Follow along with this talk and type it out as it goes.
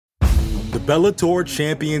Bellator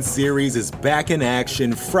Champion Series is back in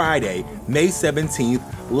action Friday, May 17th,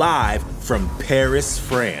 live from Paris,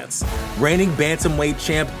 France. Reigning bantamweight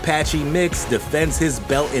champ Patchy Mix defends his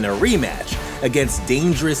belt in a rematch against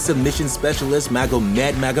dangerous submission specialist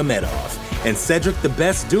Magomed Magomedov. And Cedric the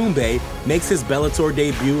Best Doumbé makes his Bellator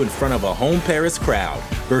debut in front of a home Paris crowd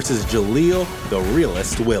versus Jaleel the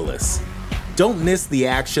Realist Willis. Don't miss the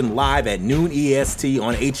action live at noon EST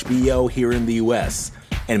on HBO here in the US.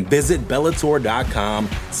 And visit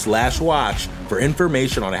Bellator.com/watch for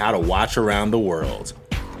information on how to watch around the world.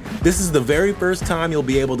 This is the very first time you'll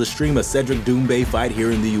be able to stream a Cedric Doumbé fight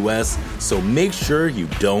here in the US, so make sure you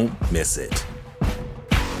don't miss it.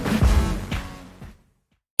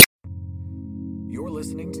 You're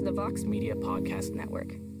listening to the Vox Media Podcast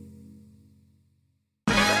Network.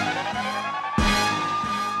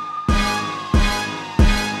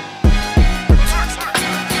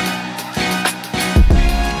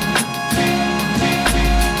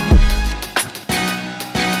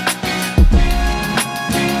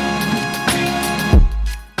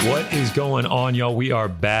 What is going on, y'all? We are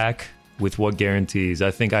back with What Guarantees.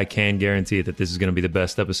 I think I can guarantee that this is going to be the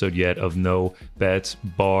best episode yet of No Bets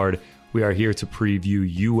Barred. We are here to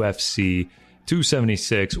preview UFC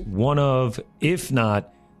 276, one of, if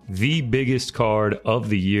not the biggest card of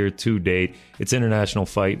the year to date. It's International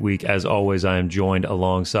Fight Week. As always, I am joined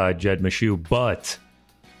alongside Jed Meshew, but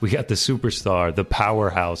we got the superstar, the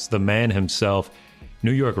powerhouse, the man himself,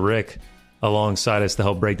 New York Rick, alongside us to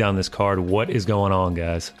help break down this card. What is going on,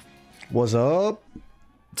 guys? What's up?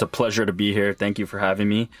 It's a pleasure to be here. Thank you for having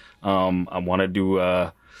me. I wanted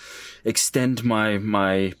to extend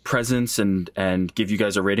my presence and give you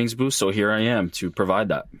guys a ratings boost, so here I am to provide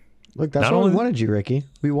that. Look, that's why we wanted you, Ricky.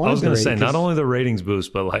 We wanted. I was going to say, not only the ratings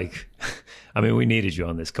boost, but like, I mean, we needed you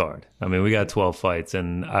on this card. I mean, we got 12 fights,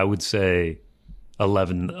 and I would say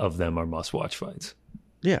 11 of them are must-watch fights.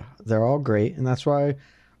 Yeah, they're all great, and that's why,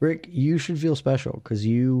 Rick, you should feel special because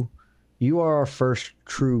you are our first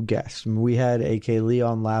true guest. I mean, we had AK Lee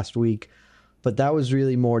on last week, but that was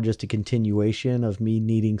really more just a continuation of me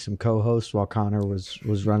needing some co-hosts while Connor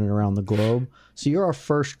was running around the globe. So you're our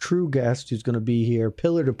first true guest who's going to be here,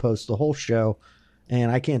 pillar to post the whole show,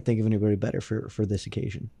 and I can't think of anybody better for this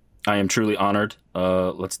occasion. I am truly honored.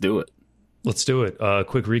 Let's do it. Let's do it.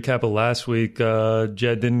 Quick recap of last week. Jed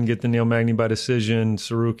didn't get the Neil Magny by decision.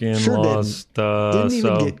 Sarukian lost. Didn't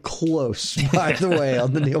even get close, by the way,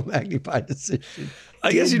 on the Neil Magny by decision.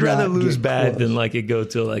 I guess you'd rather lose bad than like it go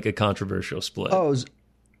to like a controversial split. Oh, it was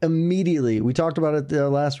immediately. We talked about it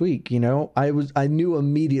last week. You know, I knew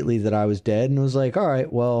immediately that I was dead, and was like, all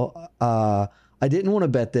right, well, I didn't want to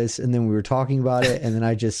bet this, and then we were talking about it, and then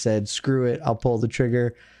I just said, screw it, I'll pull the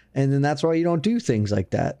trigger. And then that's why you don't do things like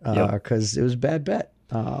that, because it was a bad bet.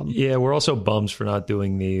 Yeah, we're also bums for not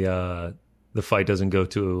doing the fight doesn't go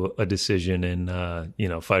to a decision in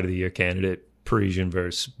fight of the year candidate Parisian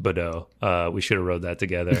versus Bordeaux. We should have rode that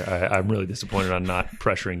together. I'm really disappointed on not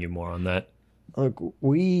pressuring you more on that. Look,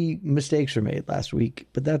 mistakes were made last week,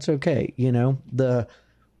 but that's okay. You know, the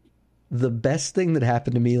best thing that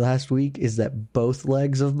happened to me last week is that both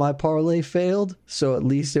legs of my parlay failed. So at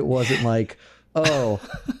least it wasn't like, oh,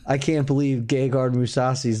 I can't believe Gegard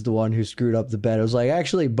Mousasi is the one who screwed up the bet. It was like,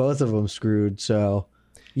 actually, both of them screwed. So,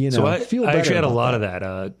 I actually had a lot of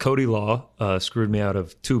that. Cody Law screwed me out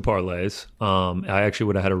of two parlays. I actually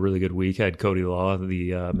would have had a really good week had Cody Law,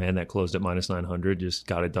 the man that closed at minus 900, just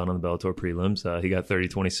got it done on the Bellator prelims. He got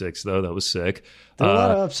 30-26, though. That was sick. There were a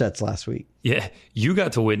lot of upsets last week. Yeah, you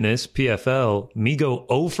got to witness PFL me go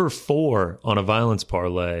 0 for 4 on a violence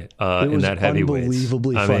parlay in that heavyweight.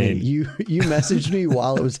 Unbelievably funny. You messaged me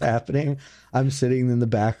while it was happening. I'm sitting in the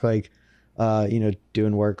back, like,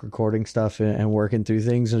 doing work, recording stuff, and working through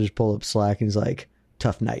things, and just pull up Slack, and he's like,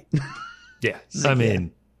 "Tough night." Yeah, I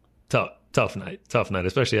mean, tough night,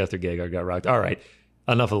 especially after Gegard got rocked. All right.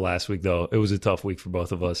 Enough of last week, though. It was a tough week for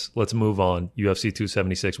both of us. Let's move on. UFC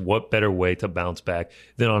 276. What better way to bounce back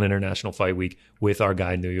than on International Fight Week with our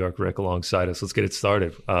guy, New York Rick, alongside us? Let's get it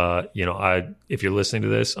started. If you're listening to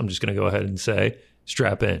this, I'm just going to go ahead and say,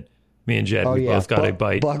 strap in. Me and Jed, both got a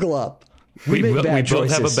bite. Buckle up. We both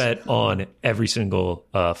have a bet on every single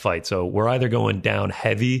fight. So we're either going down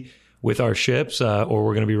heavy with our ships or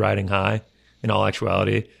we're going to be riding high. In all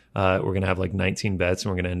actuality, we're going to have like 19 bets, and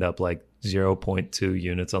we're going to end up like 0.2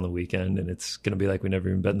 units on the weekend, and it's going to be like we never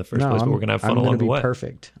even bet in the first place, but we're going to have fun along the way.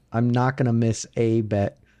 Perfect. I'm not going to miss a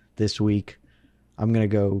bet this week. I'm going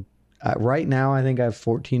to go right now. I think I have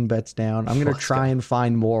 14 bets down. I'm going to try and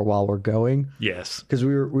find more while we're going. Yes. Because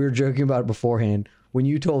we were joking about it beforehand. When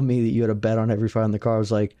you told me that you had a bet on every fight in the car, I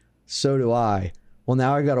was like, so do I. well,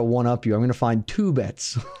 now I got to one up you. I'm going to find 2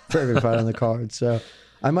 bets for every fight on the card. So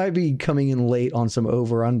I might be coming in late on some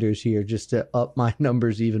over-unders here just to up my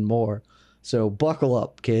numbers even more. So buckle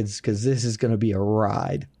up, kids, because this is going to be a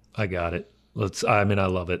ride. I got it. I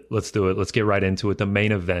love it. Let's do it. Let's get right into it. The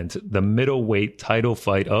main event, the middleweight title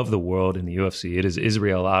fight of the world in the UFC. It is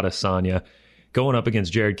Israel Adesanya going up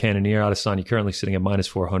against Jared Cannonier. Adesanya currently sitting at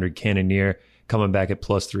 -400. Cannonier coming back at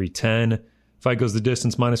 +310. Fight goes the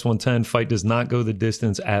distance, -110. Fight does not go the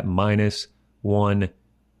distance at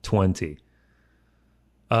 -120.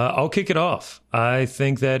 I'll kick it off. I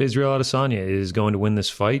think that Israel Adesanya is going to win this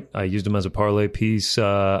fight. I used him as a parlay piece.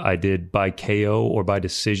 I did by KO or by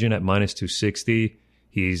decision at -260.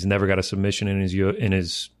 He's never got a submission in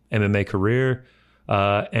his MMA career.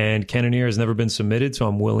 And Cannonier has never been submitted, so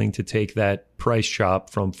I'm willing to take that price chop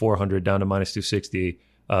from 400 down to -260,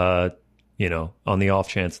 on the off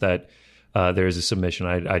chance that there is a submission.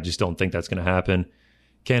 I just don't think that's going to happen.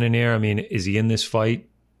 Cannonier, is he in this fight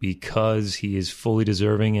because he is fully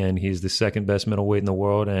deserving and he's the second best middleweight in the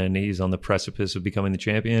world and he's on the precipice of becoming the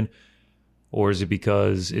champion? Or is it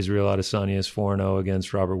because Israel Adesanya is 4-0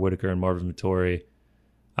 against Robert Whittaker and Marvin Vettori?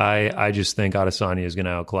 I just think Adesanya is going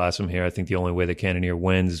to outclass him here. I think the only way that Cannonier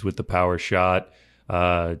wins is with the power shot.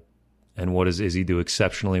 And what does Izzy do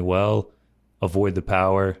exceptionally well? Avoid the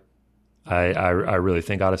power. I really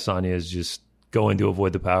think Adesanya is just going to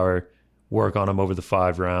avoid the power, work on him over the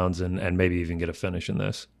 5 rounds, and maybe even get a finish in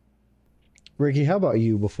this. Ricky, how about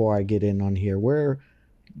you before I get in on here?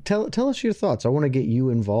 Tell us your thoughts. I want to get you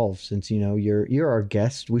involved since you're our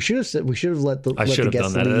guest. We should have let the I should have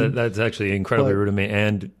guest done that. lead. That's actually incredibly rude of me.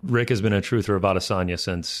 And Rick has been a truther about Adesanya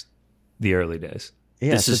since the early days.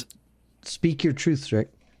 Yeah, speak your truths,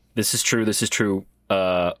 Rick. This is true.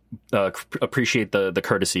 Appreciate the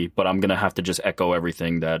courtesy, but I'm gonna have to just echo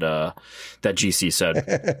everything that GC said.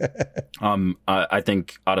 I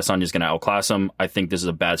think Adesanya is gonna outclass him. I think this is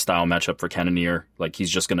a bad style matchup for Cannonier. Like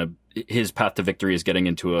his path to victory is getting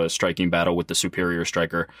into a striking battle with the superior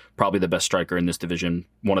striker, probably the best striker in this division,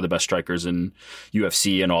 one of the best strikers in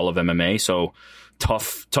UFC and all of MMA. So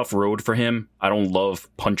tough road for him. I don't love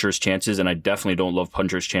punchers' chances, and I definitely don't love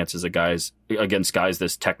punchers' chances against guys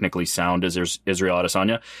that's technically sound as Israel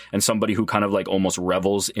Adesanya, and somebody who kind of like almost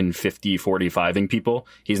revels in 50-45ing people.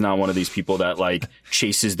 He's not one of these people that like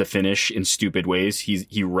chases the finish in stupid ways.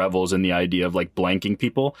 He revels in the idea of like blanking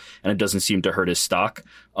people, and it doesn't seem to hurt his stock.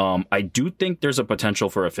 I do think there's a potential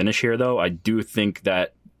for a finish here, though. I do think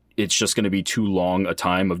that it's just going to be too long a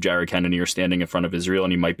time of Jared Cannonier standing in front of Israel,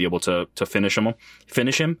 and he might be able to finish him.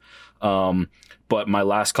 But my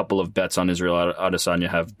last couple of bets on Israel Adesanya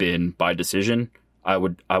have been by decision. I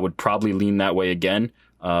would probably lean that way again,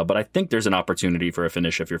 but I think there's an opportunity for a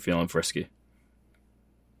finish if you're feeling frisky.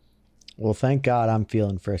 Well, thank God I'm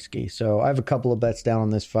feeling frisky. So I have a couple of bets down on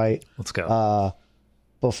this fight. Let's go.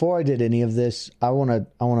 Before I did any of this, I want to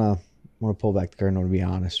pull back the curtain, to be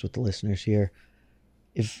honest with the listeners here.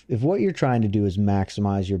 If what you're trying to do is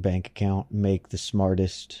maximize your bank account, make the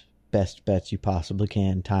smartest, best bets you possibly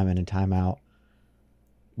can, time in and time out,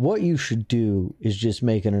 what you should do is just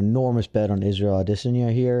make an enormous bet on Israel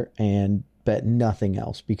Adesanya here and bet nothing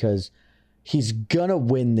else, because he's gonna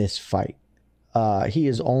win this fight. He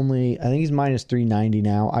is only, I think he's -390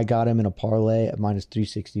 now. I got him in a parlay at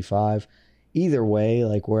 -365. Either way,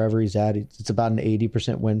 like wherever he's at, it's about an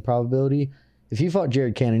 80% win probability. If he fought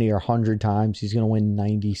Jared Cannonier 100 times, he's going to win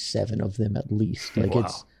 97 of them at least. Like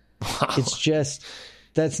it's just,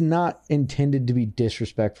 that's not intended to be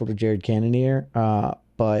disrespectful to Jared Cannonier,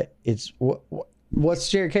 but it's what's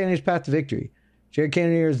Jared Cannonier's path to victory? Jared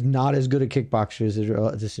Cannonier is not as good a kickboxer as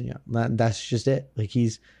Israel Adesanya. That's just it. Like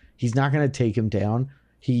he's not going to take him down.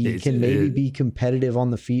 He can maybe be competitive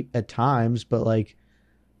on the feet at times, but like,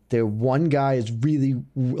 the one guy is really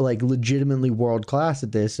like legitimately world class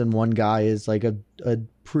at this, and one guy is like a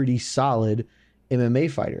pretty solid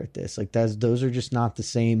MMA fighter at this. Like those are just not the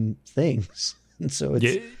same things. And so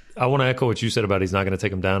it's. I want to echo what you said about he's not going to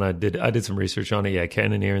take him down. I did some research on it. Yeah,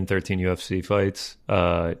 Cannonier in 13 UFC fights,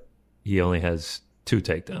 he only has 2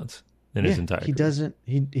 takedowns in his entire career.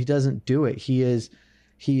 He doesn't do it. He is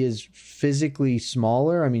physically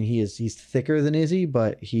smaller. I mean, he's thicker than Izzy,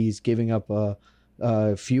 but he's giving up a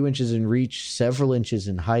few inches in reach, several inches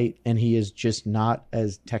in height, and he is just not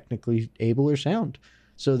as technically able or sound.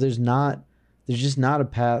 So there's just not a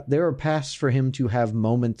path. There are paths for him to have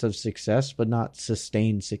moments of success, but not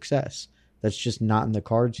sustained success. That's just not in the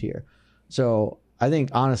cards here. So I think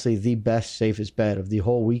honestly, the best, safest bet of the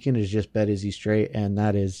whole weekend is just bet Izzy straight, and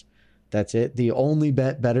that's it. The only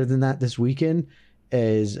bet better than that this weekend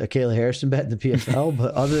is a Kayla Harrison bet in the PFL,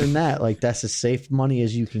 but other than that, like that's as safe money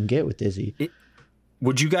as you can get with Izzy.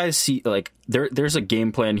 would you guys see, like, there's a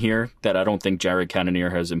game plan here that I don't think Jared Cannonier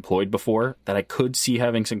has employed before that I could see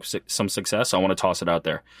having some success. I want to toss it out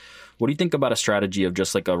there. What do you think about a strategy of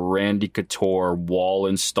just like a Randy Couture wall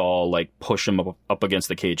install, like push him up against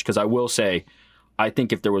the cage? Because I will say, I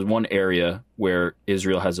think if there was one area where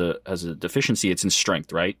Israel has a deficiency, it's in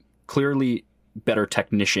strength, right? Clearly better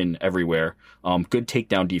technician everywhere. Good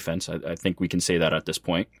takedown defense. I think we can say that at this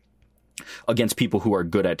point. Against people who are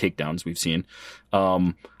good at takedowns, we've seen.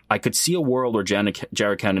 I could see a world where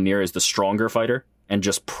Jared Cannonier is the stronger fighter and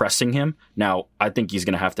just pressing him. Now, I think he's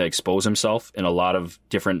going to have to expose himself in a lot of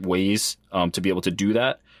different ways to be able to do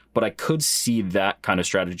that. But I could see that kind of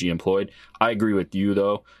strategy employed. I agree with you,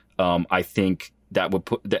 though. I think that would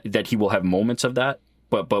that he will have moments of that.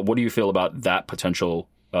 But what do you feel about that potential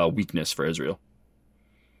weakness for Israel?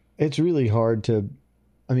 It's really hard to.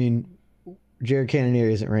 I mean, Jared Cannonier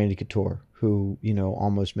isn't Randy Couture, who,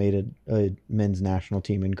 almost made a men's national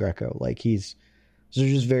team in Greco. Like, they're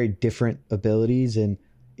just very different abilities, and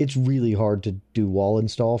it's really hard to do wall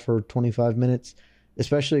install for 25 minutes,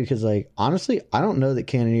 especially because, like, honestly, I don't know that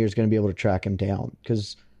Cannonier is going to be able to track him down,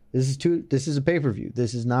 because this is a pay-per-view.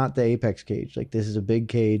 This is not the Apex cage. Like, this is a big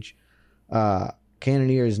cage.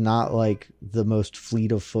 Cannonier is not like the most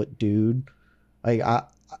fleet of foot dude. Like,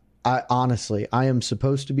 I honestly, I am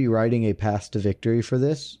supposed to be writing a path to victory for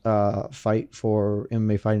this fight for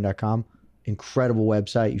MMAfighting.com. Incredible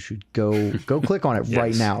website. You should go click on it yes.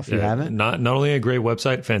 right now if you haven't. Not only a great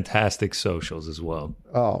website, fantastic socials as well.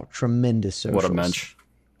 Oh, tremendous socials. What a mensch.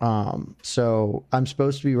 So I'm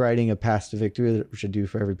supposed to be writing a path to victory, which I do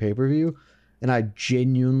for every pay-per-view, and I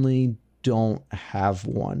genuinely don't have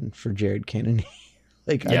one for Jared Cannonier.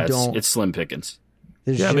 Like, yeah, I don't. It's slim pickings.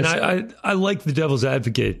 Yeah, I like the devil's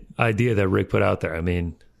advocate idea that Rick put out there. I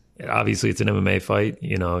mean, obviously it's an MMA fight,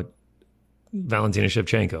 Valentina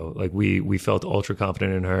Shevchenko. Like, we felt ultra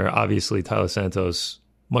confident in her. Obviously, Tyler Santos,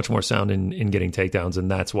 much more sound in getting takedowns, and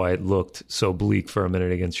that's why it looked so bleak for a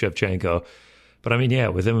minute against Shevchenko. But I mean, yeah,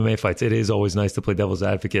 with MMA fights, it is always nice to play devil's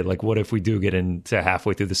advocate. Like, what if we do get into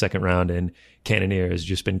halfway through the second round and Cannonier has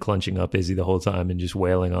just been clenching up Izzy the whole time and just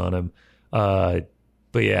wailing on him?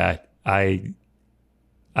 But yeah, I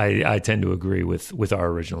tend to agree with our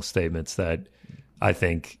original statements that I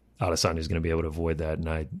think Adesanya is going to be able to avoid that, and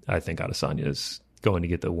I think Adesanya is going to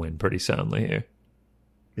get the win pretty soundly here.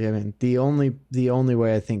 Yeah, man. The only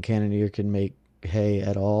way I think Cannonier can make hay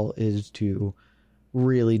at all is to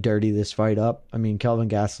really dirty this fight up. I mean, Kelvin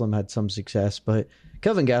Gastelum had some success, but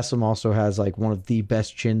Kelvin Gastelum also has like one of the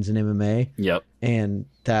best chins in MMA. Yep. And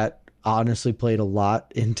that honestly played a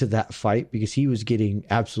lot into that fight because he was getting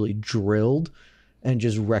absolutely drilled and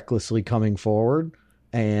just recklessly coming forward.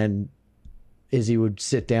 And Izzy would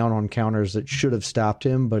sit down on counters that should have stopped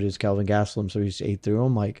him, but it's Kelvin Gastelum, so he just ate through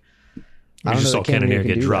him. Like, we just saw Cannonier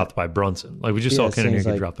get dropped by Brunson. Like, we just saw Cannonier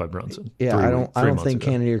get dropped by Brunson. Yeah, I don't think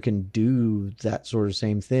Cannonier can do that sort of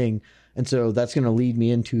same thing. And so that's going to lead me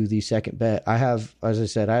into the second bet. I have, as I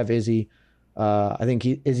said, I have Izzy. I think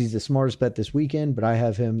Izzy's the smartest bet this weekend, but I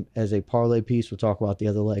have him as a parlay piece. We'll talk about the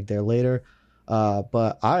other leg there later.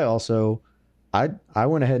 But I also, I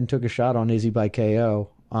went ahead and took a shot on Izzy by KO.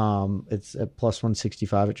 It's at plus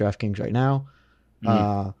 165 at DraftKings right now.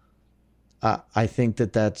 I think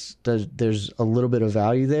there's a little bit of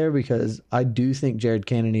value there because I do think Jared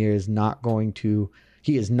Cannonier is not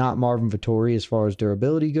he is not Marvin Vettori as far as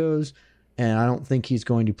durability goes, and I don't think he's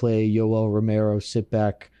going to play Yoel Romero sit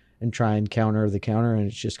back and try and counter the counter, and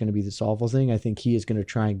it's just going to be this awful thing. I think he is going to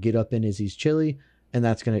try and get up in Izzy's chili, and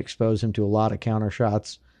that's going to expose him to a lot of counter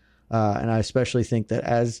shots. And I especially think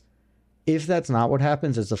that if that's not what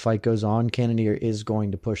happens as the fight goes on, Cannonier is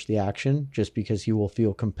going to push the action just because he will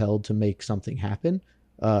feel compelled to make something happen.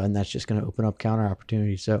 And that's just going to open up counter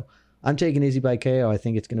opportunities. So I'm taking Izzy by KO. I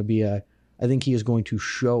think it's going to be I think he is going to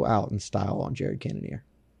show out in style on Jared Cannonier.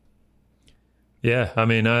 Yeah, I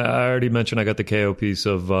mean, I already mentioned I got the KO piece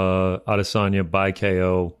of Adesanya by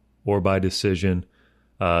KO or by decision.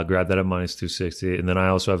 Grab that at minus 260. And then I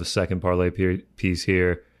also have a second parlay piece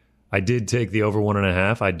here. I did take the over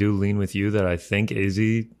 1.5. I do lean with you that I think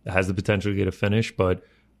Izzy has the potential to get a finish, but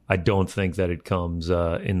I don't think that it comes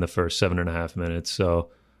in the first 7.5 minutes. So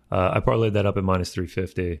I parlayed that up at minus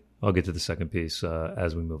 350. I'll get to the second piece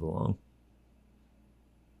as we move along.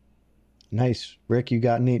 Nice. Rick, do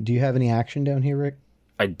you have any action down here, Rick?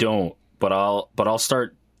 I don't, but I'll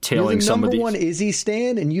start tailing some of these. You're the number one Izzy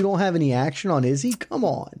stand, and you don't have any action on Izzy? Come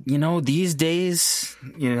on. You know, these days,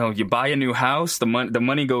 you know, you buy a new house, the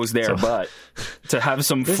money goes there, but to have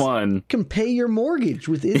some fun, you can pay your mortgage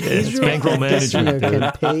with Izzy. Bankroll management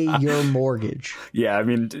can pay your mortgage. Yeah, I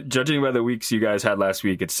mean, judging by the weeks you guys had last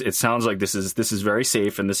week, it sounds like this is very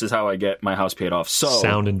safe, and this is how I get my house paid off. So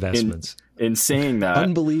sound investments. In saying that,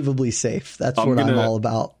 unbelievably safe. That's what I'm all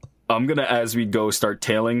about. I'm gonna, as we go, start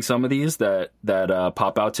tailing some of these that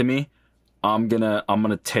pop out to me. I'm gonna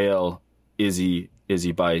tail Izzy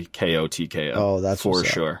by KO TKO. Oh, that's for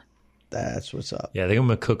sure. That's what's up. Yeah, I think I'm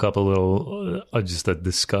gonna cook up a little, just a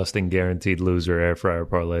disgusting guaranteed loser air fryer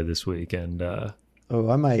parlay this week, and I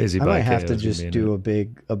might have to just do a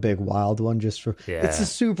big wild one just for. Yeah. It's the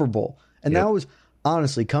Super Bowl, and that was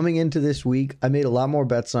honestly coming into this week. I made a lot more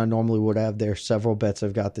bets than I normally would have. There are several bets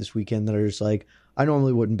I've got this weekend that are just like, I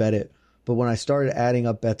normally wouldn't bet it, but when I started adding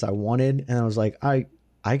up bets I wanted, and I was like, I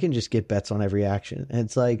can just get bets on every action. And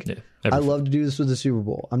it's like, I love to do this with the Super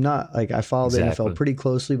Bowl. I'm not like, I follow the NFL pretty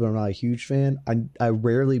closely, but I'm not a huge fan. I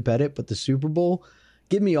rarely bet it, but the Super Bowl,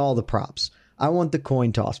 give me all the props. I want the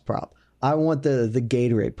coin toss prop. I want the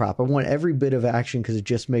Gatorade prop. I want every bit of action because it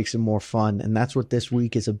just makes it more fun. And that's what this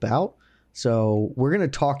week is about. So we're going to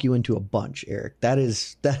talk you into a bunch, Eric. That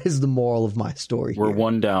is the moral of my story. We're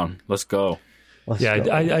one down. Let's go.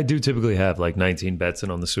 I do typically have like 19 bets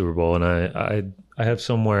in on the Super Bowl, and I have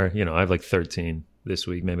somewhere, you know, I have like 13 this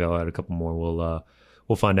week. Maybe I'll add a couple more.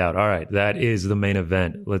 We'll find out. All right, that is the main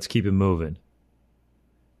event. Let's keep it moving.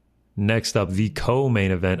 Next up, the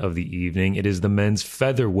co-main event of the evening. It is the men's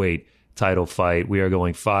featherweight title fight. We are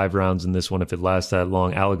going 5 rounds in this one if it lasts that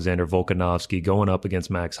long. Alexander Volkanovski going up against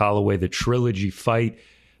Max Holloway, the trilogy fight.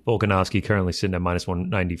 Volkanovski currently sitting at minus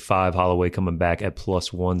 195. Holloway coming back at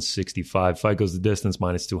plus 165. Fight goes the distance,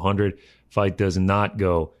 minus 200. Fight does not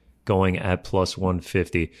going at plus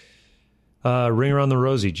 150. Ring around the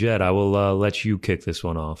rosy, Jed. I will let you kick this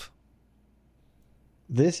one off.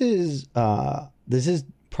 This is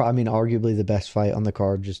probably, arguably the best fight on the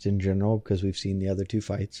card just in general because we've seen the other 2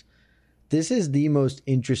 fights. This is the most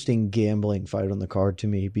interesting gambling fight on the card to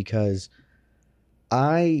me because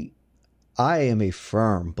I am a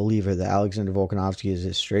firm believer that Alexander Volkanovski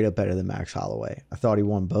is straight up better than Max Holloway. I thought he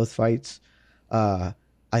won both fights. I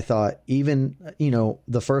thought even,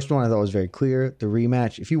 the first one I thought was very clear. The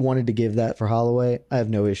rematch, if you wanted to give that for Holloway, I have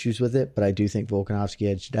no issues with it, but I do think Volkanovski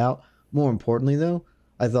edged it out. More importantly, though,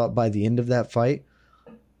 I thought by the end of that fight,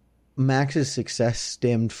 Max's success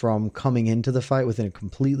stemmed from coming into the fight with a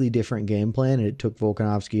completely different game plan, and it took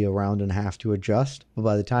Volkanovski a round and a half to adjust. But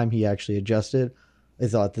by the time he actually adjusted, I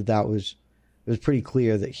thought it was pretty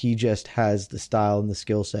clear that he just has the style and the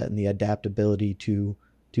skill set and the adaptability to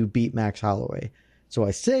beat Max Holloway. So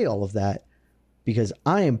I say all of that because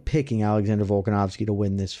I am picking Alexander Volkanovski to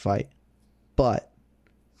win this fight. But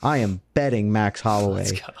I am betting Max Holloway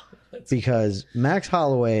because Max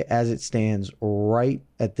Holloway, as it stands right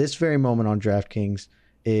at this very moment on DraftKings,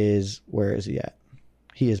 where is he at?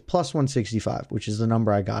 He is plus 165, which is the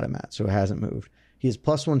number I got him at, so it hasn't moved. He is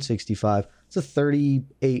plus 165. It's a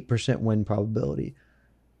 38% win probability.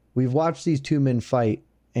 We've watched these 2 men fight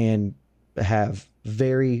and have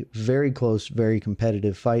very, very close, very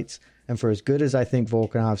competitive fights. And for as good as I think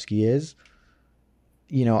Volkanovski is,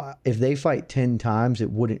 if they fight 10 times,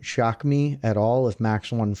 it wouldn't shock me at all if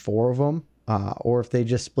Max won 4 of them, or if they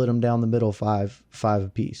just split them down the middle 5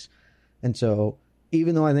 apiece. And so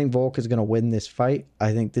even though I think Volk is going to win this fight,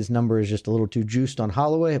 I think this number is just a little too juiced on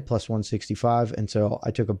Holloway at plus 165. And so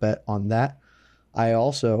I took a bet on that. I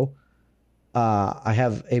also, I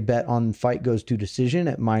have a bet on fight goes to decision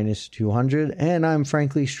at minus 200. And I'm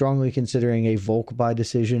frankly strongly considering a Volk by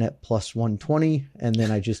decision at plus 120. And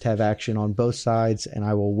then I just have action on both sides and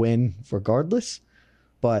I will win regardless.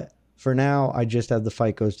 But for now, I just have the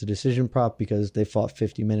fight goes to decision prop because they fought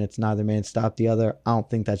 50 minutes. Neither man stopped the other. I don't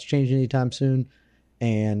think that's changing anytime soon.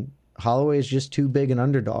 And Holloway is just too big an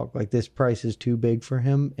underdog. Like, this price is too big for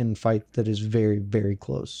him in a fight that is very, very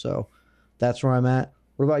close. So that's where I'm at.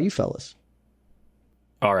 What about you fellas?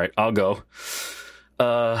 All right, I'll go.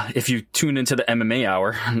 If you tune into the MMA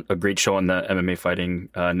Hour, a great show on the MMA Fighting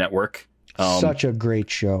Network. Such a great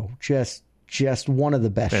show. Just one of the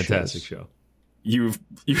best Fantastic shows. show.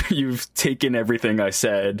 You've taken everything I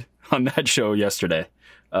said on that show yesterday.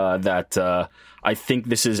 That I think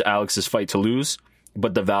this is Alex's fight to lose,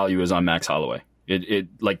 but the value is on Max Holloway. It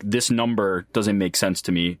like, this number doesn't make sense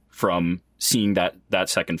to me from seeing that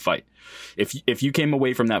second fight. If you came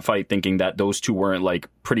away from that fight thinking that those two weren't like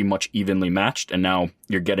pretty much evenly matched, and now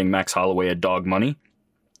you're getting Max Holloway at dog money,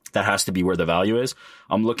 that has to be where the value is.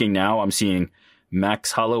 I'm looking now, I'm seeing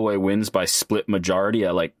Max Holloway wins by split majority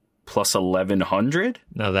at like plus 1100.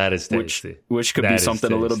 Now that is tasty. Which could be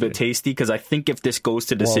something a little bit tasty, because I think if this goes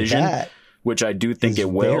to decision, which I do think it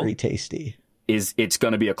will, very tasty. It's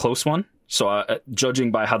going to be a close one. So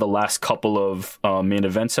judging by how the last couple of main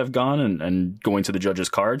events have gone and going to the judges'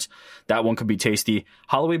 cards, that one could be tasty.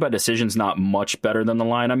 Holloway by decision's not much better than the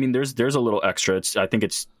line. I mean, there's a little extra. I think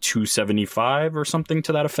it's 275 or something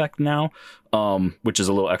to that effect now, which is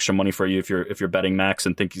a little extra money for you if you're betting Max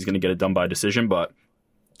and think he's going to get it done by decision. But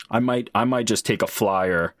I might just take a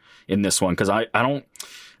flyer in this one, because I don't,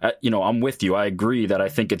 I'm with you. I agree that I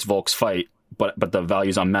think it's Volk's fight, but the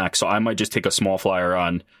value's on Max, so I might just take a small flyer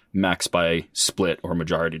on Max by split or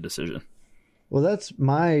majority decision. Well, that's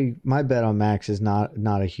my bet on Max is not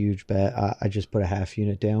a huge bet. I just put a half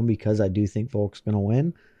unit down because I do think Volk's going to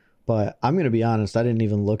win. But I'm going to be honest, I didn't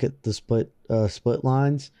even look at the split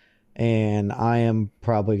lines, and I am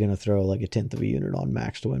probably going to throw like a tenth of a unit on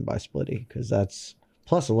Max to win by splitty, because that's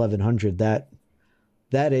plus 1100. That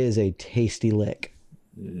is a tasty lick.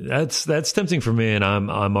 That's tempting for me, and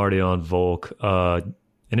I'm already on Volk. An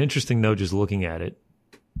interesting note, just looking at it,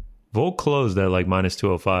 Volk closed at like minus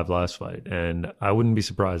 205 last fight, and I wouldn't be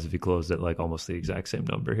surprised if he closed at like almost the exact same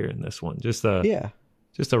number here in this one. Just a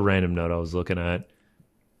random note I was looking at.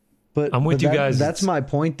 But I'm with you guys. That's my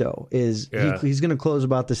point, though, is he's going to close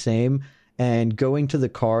about the same. And going to the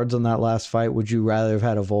cards on that last fight, would you rather have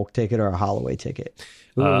had a Volk ticket or a Holloway ticket?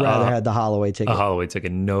 We would rather had the Holloway ticket. A Holloway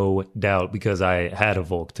ticket, no doubt, because I had a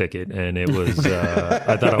Volk ticket, and it was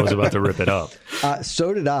I thought I was about to rip it up.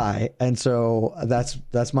 So did I, and so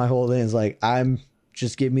that's my whole thing. Is like,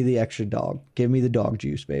 just give me the extra dog, give me the dog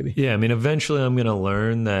juice, baby. Yeah, I mean, eventually I'm gonna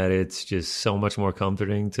learn that it's just so much more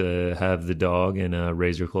comforting to have the dog in a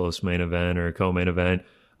razor close main event or a co-main event.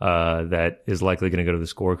 That is likely going to go to the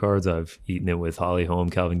scorecards. I've eaten it with Holly Holm,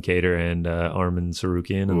 Calvin Cater, and Armin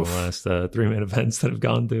Sarukian in the last 3 main events that have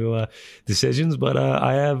gone to decisions. But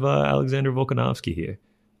I have Alexander Volkanovski here.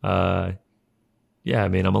 Yeah, I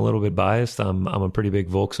mean, I'm a little bit biased. I'm a pretty big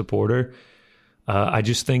Volk supporter. I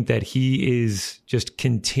just think that he is just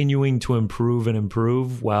continuing to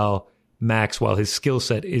improve while his skill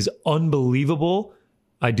set is unbelievable.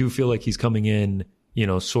 I do feel like he's coming in,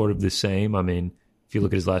 sort of the same. I mean, if you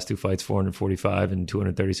look at his last 2 fights, 445 and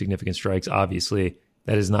 230 significant strikes, obviously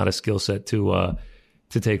that is not a skill set to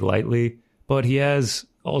take lightly. But he has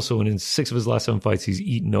also, in 6 of his last 7 fights, he's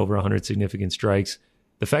eaten over 100 significant strikes.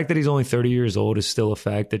 The fact that he's only 30 years old is still a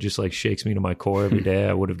fact that just like shakes me to my core every day.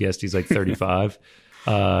 I would have guessed he's like 35.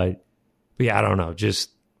 But yeah, I don't know.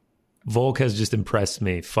 Just Volk has just impressed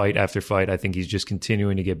me fight after fight. I think he's just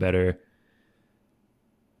continuing to get better.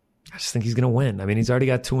 I just think he's going to win. I mean, he's already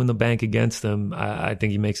got 2 in the bank against him. I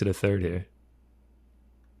think he makes it a third here.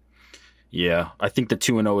 Yeah, I think the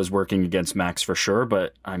 2-0 is working against Max for sure,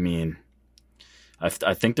 but I mean, I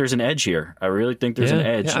think there's an edge here. I really think there's an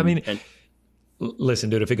edge. Yeah, I mean, listen,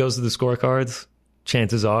 dude, if it goes to the scorecards,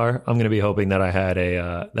 chances are I'm going to be hoping that I had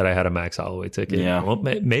a Max Holloway ticket. Yeah. Well,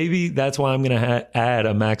 maybe that's why I'm going to add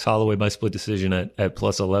a Max Holloway by split decision at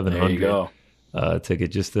plus 1100. There you go.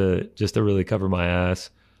 Ticket just to really cover my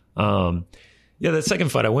ass. That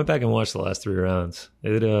second fight, I went back and watched the last 3 rounds.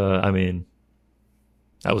 I mean,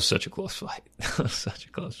 that was such a close fight.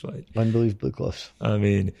 Unbelievably close. I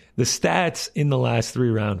mean, the stats in the last 3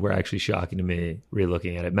 rounds were actually shocking to me,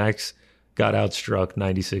 re-looking at it. Max got outstruck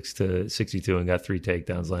 96-62 and got 3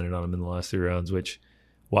 takedowns landed on him in the last 3 rounds, which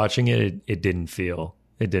watching it didn't feel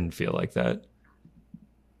like that.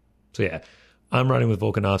 So yeah, I'm riding with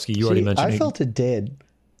Volkanovski. You already mentioned I felt it did.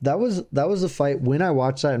 That was the fight. When I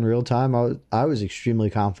watched that in real time, I was extremely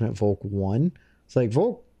confident Volk won. It's like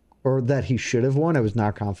Volk, or that he should have won. I was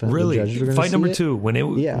not confident. Really, the judges were fight number it. 2, when it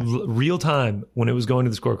real time, when it was going to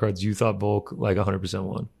the scorecards, you thought Volk like 100%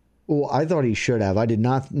 won. Well, I thought he should have. I did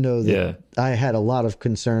not know that. Yeah. I had a lot of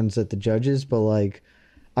concerns at the judges, but like,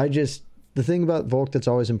 the thing about Volk that's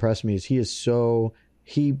always impressed me is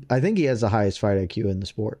I think he has the highest fight IQ in the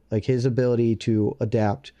sport. Like his ability to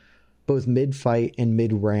adapt both mid-fight and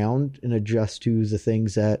mid-round and adjust to the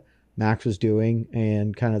things that Max was doing,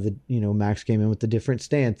 and kind of Max came in with the different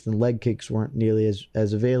stance and leg kicks weren't nearly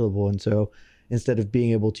as available. And so instead of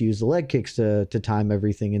being able to use the leg kicks to time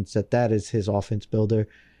everything and set that as his offense builder,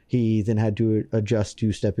 he then had to adjust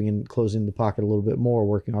to stepping in, closing the pocket a little bit more,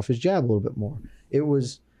 working off his jab a little bit more.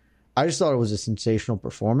 I just thought it was a sensational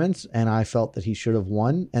performance, and I felt that he should have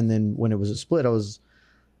won. And then when it was a split, I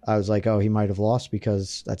was like, oh, he might have lost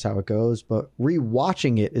because that's how it goes. But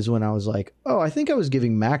rewatching it is when I was like, oh, I think I was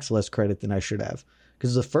giving Max less credit than I should have.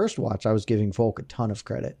 Because the first watch, I was giving Volk a ton of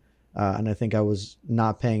credit. And I think I was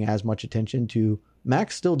not paying as much attention to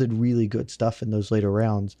Max still did really good stuff in those later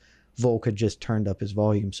rounds. Volk had just turned up his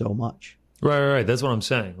volume so much. Right. That's what I'm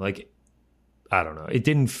saying. Like, I don't know. It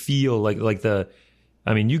didn't feel like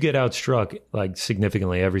you get outstruck like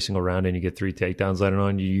significantly every single round and you get 3 takedowns later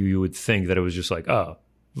on. You would think that it was just like, oh,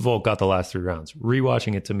 Volk got the last 3 rounds.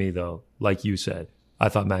 Rewatching it to me, though, like you said, I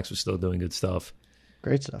thought Max was still doing good stuff.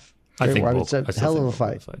 Great stuff. I think it's a hell of a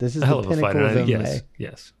fight. This is a hell the of a fight. pinnacle of MMA.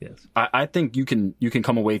 Yes. I think you can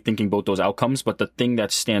come away thinking both those outcomes, but the thing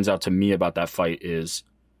that stands out to me about that fight is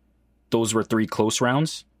those were 3 close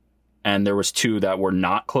rounds, and there was 2 that were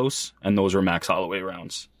not close, and those were Max Holloway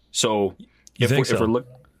rounds. So if we're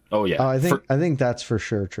looking, oh yeah, I think that's for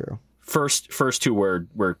sure true. First 2 where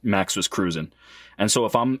Max was cruising, and so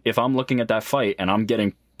if I'm looking at that fight and I'm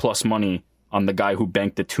getting plus money on the guy who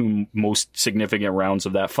banked the 2 most significant rounds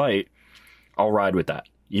of that fight, I'll ride with that.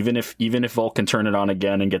 Even if Volk can turn it on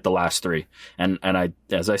again and get the last 3, and I,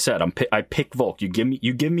 as I said, I pick Volk. You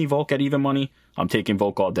give me Volk at even money, I'm taking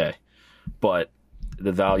Volk all day. But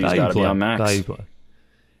the value's got to be on Max. Value play.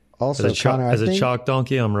 Also, Connor, as a chalk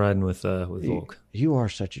donkey, I'm riding with Volk. You are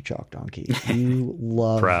such a chalk donkey. You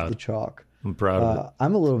love the chalk. I'm proud of it.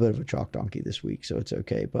 I'm a little bit of a chalk donkey this week, so it's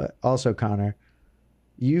okay. But also, Connor,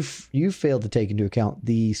 you failed to take into account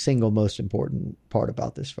the single most important part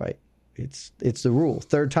about this fight. It's the rule.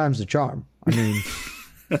 3rd time's the charm. I mean,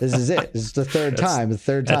 this is it. This is the 3rd time. The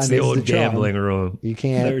 3rd time is the charm. That's the old gambling rule. You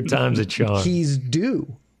can't. 3rd time's a charm. He's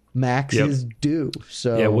due. Max is due.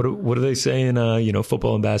 So yeah, what do they say in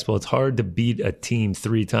football and basketball? It's hard to beat a team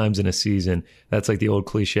 3 times in a season. That's like the old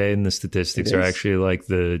cliche, and the statistics are actually like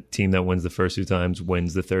the team that wins the first 2 times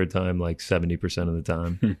wins the 3rd time like 70% of the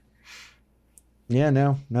time. Yeah,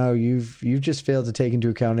 no, you've just failed to take into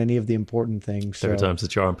account any of the important things. 3rd time's the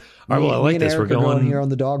charm. All right, well, I like this. We're going here on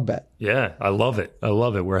the dog bet. Yeah, I love it.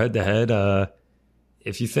 We're head to head.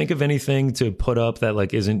 If you think of anything to put up that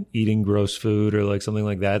like isn't eating gross food or like something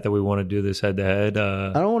like that we want to do this head to head.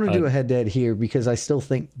 I don't want to do a head to head here because I still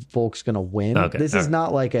think Volk's going to win. Okay, this is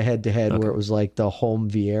not like a head to head where it was like the home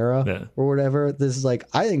Vieira or whatever. This is like,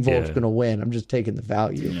 I think Volk's going to win. I'm just taking the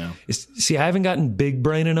value. Yeah. See, I haven't gotten big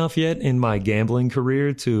brain enough yet in my gambling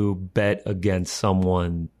career to bet against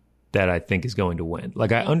someone that I think is going to win.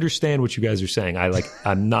 Like, I understand what you guys are saying.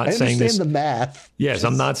 I'm not saying this. I understand the math. Yes,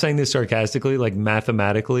 I'm not saying this sarcastically. Like,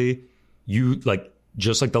 mathematically, you like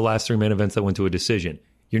just like the last 3 main events that went to a decision.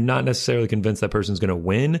 You're not necessarily convinced that person's going to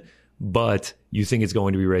win, but you think it's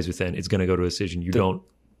going to be razor within. It's going to go to a decision. You don't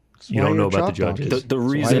know about the judges. The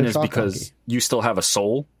reason is because you still have a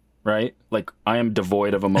soul, right? Like, I am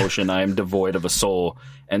devoid of emotion. I am devoid of a soul,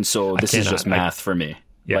 and so this is just math for me.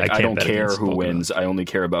 Yeah, like, I don't care who wins. I only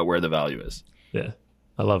care about where the value is. Yeah,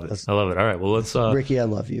 I love it. All right, well, let's... Ricky, I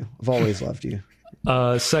love you. I've always loved you.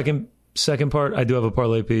 Second part, I do have a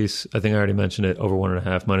parlay piece. I think I already mentioned it. Over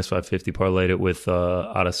 1.5, -550. Parlayed it with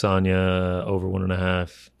Adesanya, over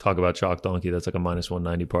 1.5. Talk about chalk donkey. That's like a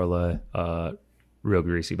 -190 parlay. Real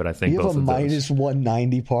greasy, but I think both of those. You have a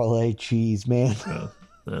 -190 parlay. Cheese, man.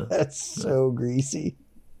 Yeah. That's so greasy.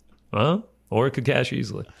 Well, or it could cash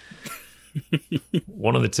easily.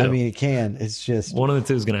 One of the 2. I mean, it can. It's just one of the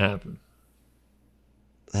 2 is going to happen.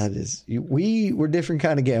 That is, we're different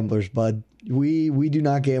kind of gamblers, bud. We do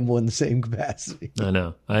not gamble in the same capacity. I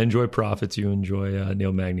know. I enjoy profits. You enjoy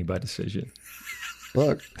Neil Magny by decision.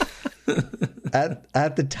 Look,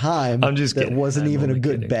 at the time, I'm just kidding. That wasn't even a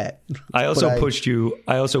good kidding. Bet. I also pushed you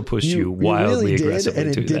wildly really did, aggressively,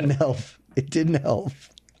 and it to didn't that. help. It didn't help.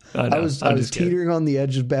 I was teetering on the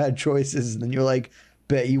edge of bad choices, and then you're like,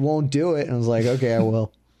 bet you won't do it. And I was like, okay, I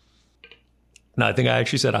will. No, I think I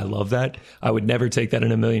actually said I love that. I would never take that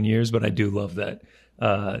in a million years, but I do love that.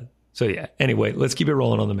 So yeah, anyway, let's keep it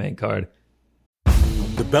rolling on the main card.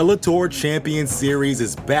 The Bellator Champion Series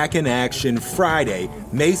is back in action Friday,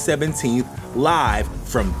 May 17th, live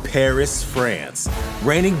from Paris, France.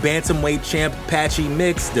 Reigning bantamweight champ Patchy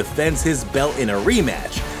Mix defends his belt in a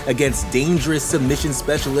rematch against dangerous submission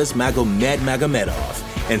specialist Magomed Magomedov.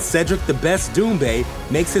 And Cedric the Best Doumbé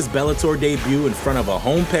makes his Bellator debut in front of a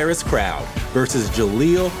home Paris crowd versus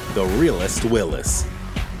Jaleel the Realist Willis.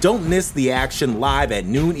 Don't miss the action live at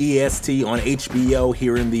noon EST on HBO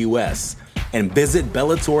here in the US. And visit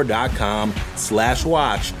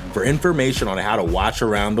Bellator.com/watch for information on how to watch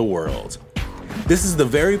around the world. This is the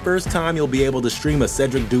very first time you'll be able to stream a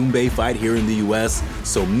Cedric Doumbé fight here in the US,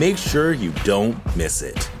 so make sure you don't miss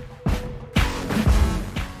it.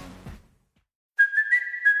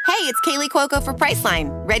 Hey, it's Kaylee Cuoco for Priceline.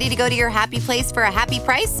 Ready to go to your happy place for a happy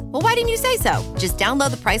price? Well, why didn't you say so? Just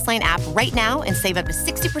download the Priceline app right now and save up to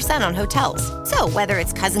 60% on hotels. So whether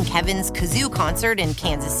it's Cousin Kevin's Kazoo Concert in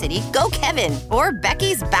Kansas City, go Kevin, or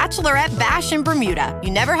Becky's Bachelorette Bash in Bermuda, you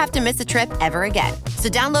never have to miss a trip ever again. So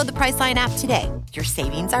download the Priceline app today. Your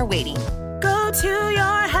savings are waiting. Go to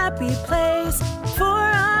your happy place for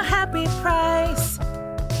a happy price.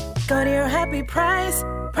 Go to your happy price,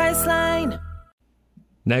 Priceline.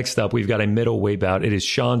 Next up, we've got a middleweight bout. It is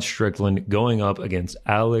Sean Strickland going up against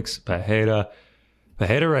Alex Pereira.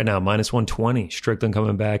 Pereira right now, minus 120. Strickland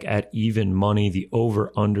coming back at even money. The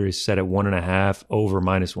over-under is set at 1.5. Over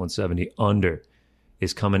minus 170. Under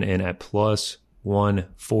is coming in at plus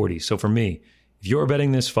 140. So for me, if you're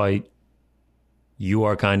betting this fight, you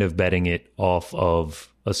are kind of betting it off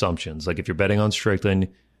of assumptions. Like if you're betting on Strickland,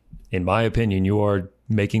 in my opinion, you are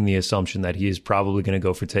making the assumption that he is probably going to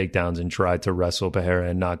go for takedowns and try to wrestle Pereira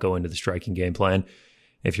and not go into the striking game plan.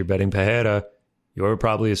 If you're betting Pereira, you're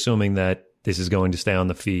probably assuming that this is going to stay on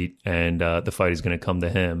the feet and the fight is going to come to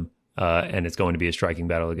him and it's going to be a striking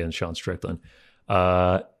battle against Sean Strickland.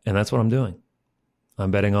 And that's what I'm doing.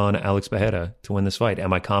 I'm betting on Alex Pereira to win this fight.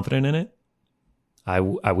 Am I confident in it? I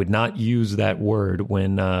would not use that word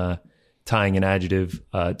when tying an adjective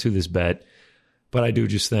to this bet. But I do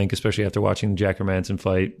just think, especially after watching the Jack Hermanson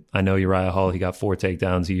fight, I know Uriah Hall, he got 4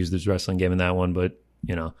 takedowns. He used his wrestling game in that one. But,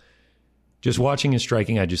 you know, just watching his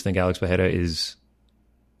striking, I just think Alex Pereira is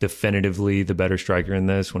definitively the better striker in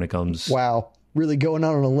this when it comes. Wow. Really going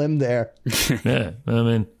out on a limb there. Yeah. I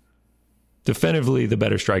mean, definitively the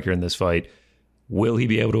better striker in this fight. Will he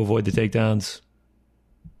be able to avoid the takedowns?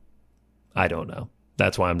 I don't know.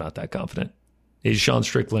 That's why I'm not that confident. Is Sean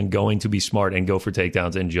Strickland going to be smart and go for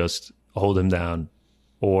takedowns and just hold him down?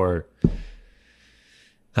 Or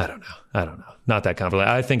I don't know. Not that confident.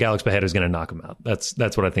 I think Alex Pereira is going to knock him out. That's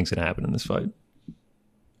what I think is going to happen in this fight.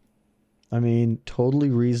 I mean, totally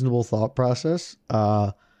reasonable thought process.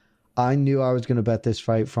 I knew I was going to bet this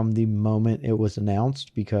fight from the moment it was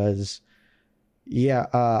announced because,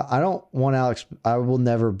 I don't want Alex. I will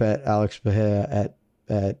never bet Alex Pereira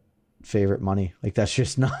at favorite money. Like that's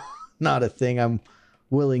just not a thing I'm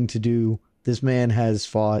willing to do. This man has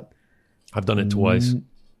fought. I've done it twice.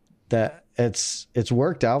 That it's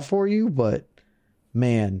worked out for you, but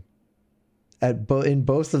man, in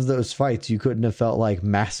both of those fights, you couldn't have felt like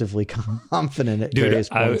massively confident at various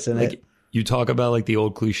points in it. You talk about like the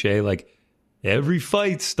old cliche, like every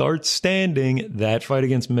fight starts standing. That fight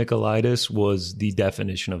against Michailidis was the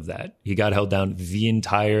definition of that. He got held down the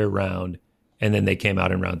entire round, and then they came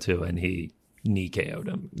out in round 2, and he knee KO'd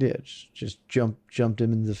him. Yeah, just jumped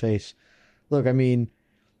him in the face. Look, I mean,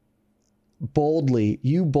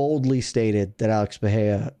 you boldly stated that Alex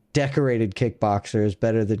Pereira, decorated kickboxer, is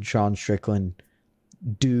better than Sean Strickland,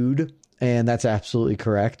 dude, and that's absolutely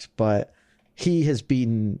correct. But he has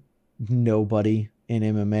beaten nobody in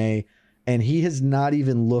MMA, and he has not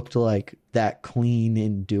even looked like that clean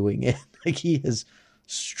in doing it. Like he has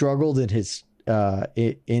struggled in his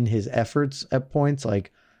efforts at points.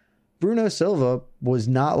 Like Bruno Silva was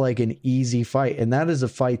not like an easy fight, and that is a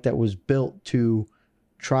fight that was built to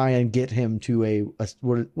try and get him to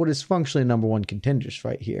what is functionally a number 1 contenders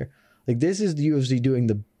fight here. Like this is the UFC doing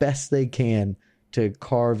the best they can to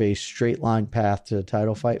carve a straight line path to a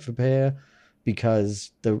title fight for Pereira,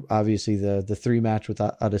 because obviously the 3 match with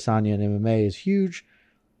Adesanya in MMA is huge,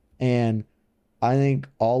 and I think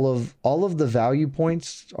all of the value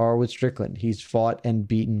points are with Strickland. He's fought and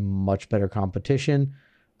beaten much better competition.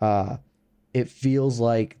 It feels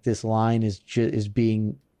like this line is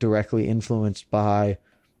being directly influenced by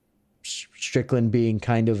Strickland being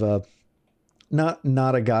kind of a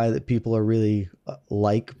not a guy that people are really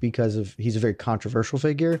like because of he's a very controversial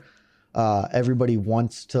figure. Everybody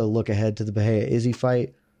wants to look ahead to the Bahia Izzy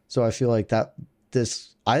fight, so I feel like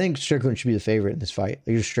I think Strickland should be the favorite in this fight.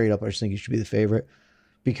 Like just straight up, I just think he should be the favorite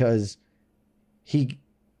because he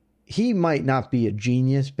might not be a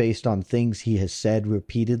genius based on things he has said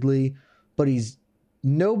repeatedly, but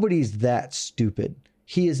nobody's that stupid.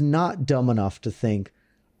 He is not dumb enough to think,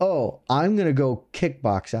 oh, I'm going to go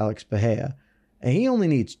kickbox Alex Pereira. And he only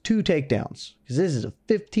needs 2 takedowns because this is a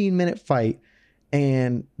 15-minute fight.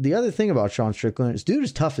 And the other thing about Sean Strickland is dude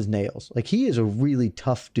is tough as nails. Like he is a really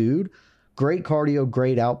tough dude. Great cardio,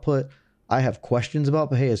 great output. I have questions about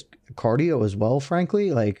Pereira's cardio as well, frankly.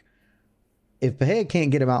 Like if Pereira can't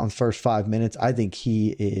get him out in the first 5 minutes, I think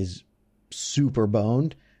he is super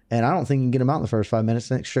boned. And I don't think he can get him out in the first 5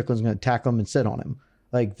 minutes. I think Strickland's going to tackle him and sit on him.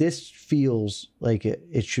 Like this feels like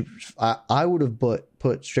it should. I would have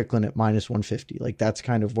put Strickland at minus 150. Like that's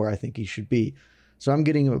kind of where I think he should be. So I'm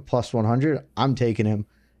getting him at plus 100. I'm taking him.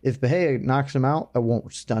 if Bahia knocks him out, it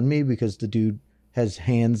won't stun me because the dude has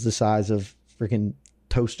hands the size of freaking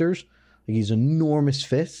toasters. Like, he's enormous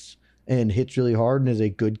fists and hits really hard and is a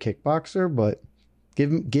good kickboxer. But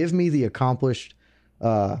give me the accomplished,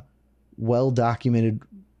 well-documented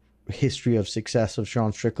history of success of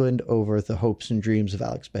Sean Strickland over the hopes and dreams of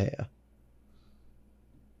Alex Bahia.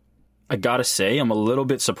 I gotta say, I'm a little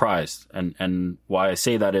bit surprised, and why I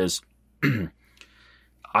say that is,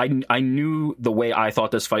 I knew the way I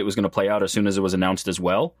thought this fight was going to play out as soon as it was announced as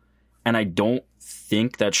well, and I don't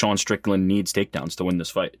think that Sean Strickland needs takedowns to win this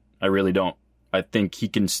fight. I really don't. I think he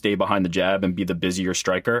can stay behind the jab and be the busier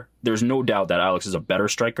striker. There's no doubt that Alex is a better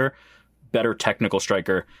striker, better technical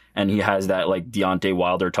striker, and he has that like Deontay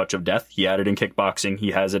Wilder touch of death. He had it in kickboxing,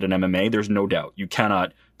 he has it in MMA. There's no doubt. You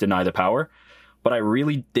cannot deny the power. But I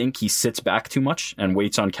really think he sits back too much and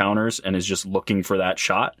waits on counters and is just looking for that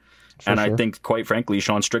shot. And I think, quite frankly,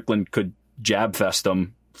 Sean Strickland could jab fest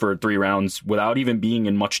him for 3 rounds without even being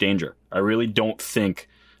in much danger. I really don't think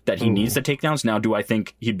that he needs the takedowns. Now, do I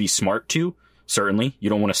think he'd be smart to? Certainly. You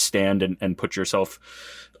don't want to stand and put yourself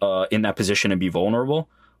in that position and be vulnerable.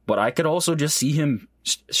 But I could also just see him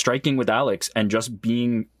striking with Alex and just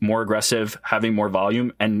being more aggressive, having more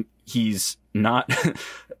volume. And he's not...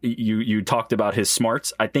 You talked about his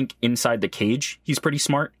smarts. I think inside the cage, he's pretty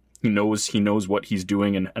smart. He knows what he's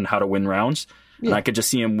doing and how to win rounds. Yeah. And I could just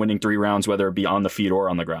see him winning 3 rounds, whether it be on the feet or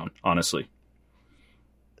on the ground, honestly.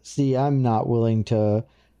 See, I'm not willing to...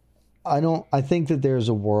 I think that there's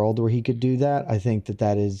a world where he could do that. I think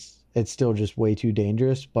it's still just way too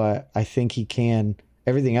dangerous, but I think he can.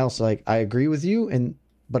 Everything else, like, I agree with you,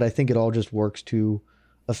 but I think it all just works to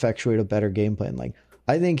effectuate a better game plan. Like,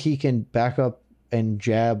 I think he can back up and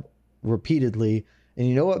jab repeatedly. And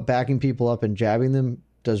you know what backing people up and jabbing them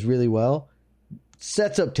does really well?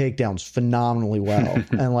 Sets up takedowns phenomenally well.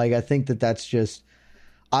 And like, I think that's just,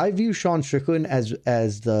 I view Sean Strickland as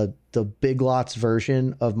the Big Lots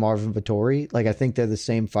version of Marvin Vettori. Like, I think they're the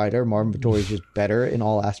same fighter. Marvin Vettori is just better in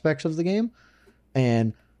all aspects of the game.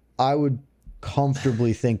 And I would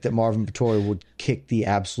comfortably think that Marvin Vettori would kick the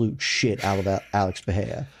absolute shit out of Alex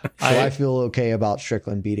Bahia. So I feel okay about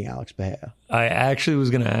Strickland beating Alex Bahia. I actually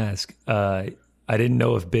was going to ask. I didn't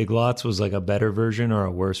know if Big Lots was like a better version or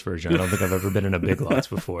a worse version. I don't think I've ever been in a Big Lots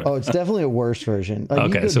before. Oh, it's definitely a worse version.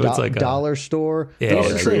 Like, okay, so it's like a dollar store. Yeah, I used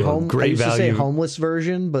to say value. Homeless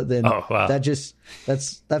version, but then that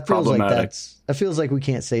feels like we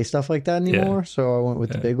can't say stuff like that anymore. Yeah. So I went with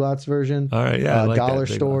the Big Lots version. All right, yeah, I like dollar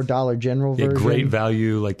that, store, Dollar General version. Great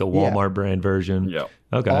value, like the Walmart brand version. Yeah.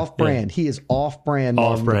 Okay. Off-brand. He is off-brand.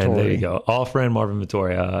 Off-brand. There you go. Off-brand Marvin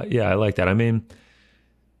Vettori. Yeah, I like that. I mean,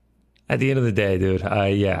 at the end of the day, dude,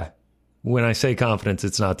 when I say confidence,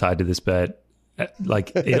 it's not tied to this bet.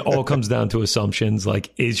 Like, it all comes down to assumptions.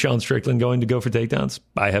 Like, is Sean Strickland going to go for takedowns?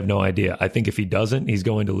 I have no idea. I think if he doesn't, he's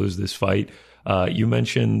going to lose this fight. You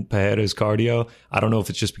mentioned Pereira's cardio. I don't know if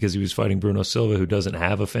it's just because he was fighting Bruno Silva, who doesn't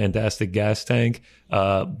have a fantastic gas tank,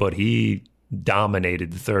 but he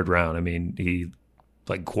dominated the 3rd round. I mean, he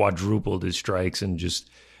like quadrupled his strikes and just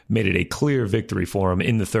made it a clear victory for him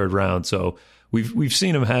in the 3rd round. So we've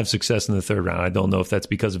seen him have success in the 3rd round. I don't know if that's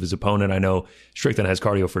because of his opponent. I know Strickland has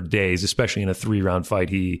cardio for days, especially in a 3-round fight.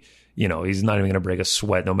 He's not even going to break a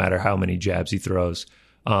sweat no matter how many jabs he throws.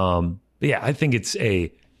 But yeah, I think it's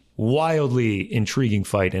a wildly intriguing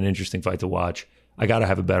fight, an interesting fight to watch. I got to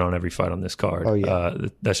have a bet on every fight on this card. Oh, yeah.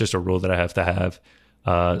 That's just a rule that I have to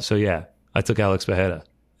have. So yeah, I took Alex Bahia,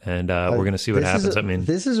 and we're going to see what happens.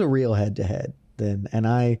 This is a real head-to-head, then, and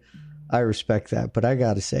I respect that. But I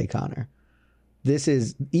got to say, Connor, this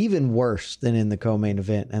is even worse than in the co-main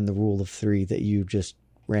event and the rule of 3 that you just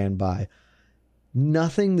ran by.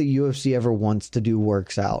 Nothing the UFC ever wants to do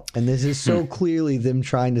works out. And this is so clearly them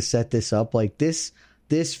trying to set this up. Like, this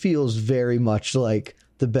feels very much like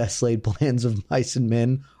the best laid plans of mice and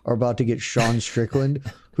men are about to get Sean Strickland,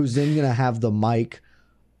 who's then going to have the mic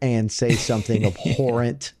and say something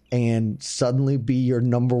abhorrent and suddenly be your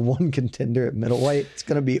number 1 contender at middleweight. It's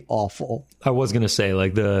going to be awful. I was going to say,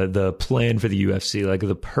 like, the plan for the UFC, like,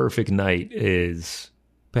 the perfect night is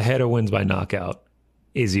Pereira wins by knockout,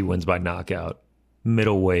 Izzy wins by knockout,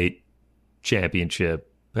 middleweight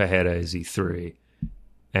championship, Pereira Izzy 3.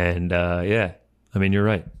 And yeah, I mean, you're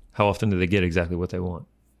right. How often do they get exactly what they want?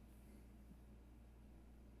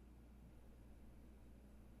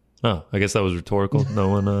 Oh, I guess that was rhetorical. No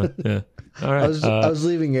one, yeah. All right. I was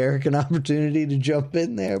leaving Eric an opportunity to jump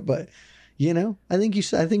in there, but I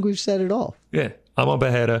think we've said it all. Yeah, I'm on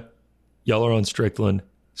Bahia. Y'all are on Strickland.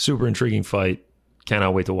 Super intriguing fight.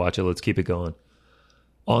 Cannot wait to watch it. Let's keep it going.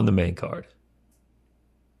 On the main card,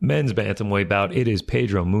 men's bantamweight bout. It is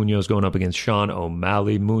Pedro Munoz going up against Sean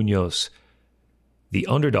O'Malley. Munoz, the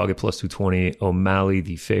underdog at plus 220. O'Malley,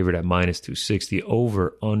 the favorite at minus 260.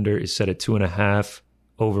 Over-under is set at 2.5.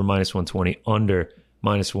 Over minus 120. Under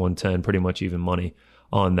minus 110. Pretty much even money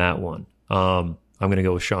on that one. I'm going to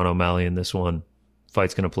go with Sean O'Malley in this one.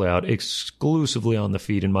 Fight's going to play out exclusively on the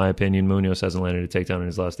feet, in my opinion. Munoz hasn't landed a takedown in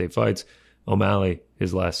his last 8 fights. O'Malley,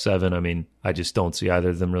 his last 7. I mean, I just don't see either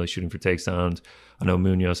of them really shooting for takedowns. I know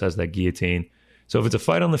Munoz has that guillotine. So if it's a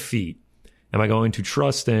fight on the feet, am I going to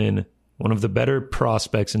trust in one of the better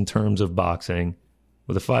prospects in terms of boxing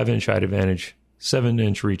with a 5-inch height advantage,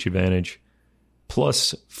 7-inch reach advantage,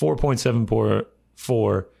 plus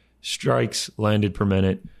 4.74 strikes landed per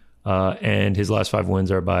minute, and his last 5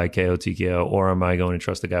 wins are by KO, TKO, or am I going to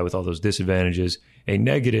trust the guy with all those disadvantages, a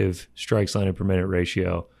negative strikes landed per minute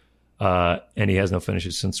ratio, and he has no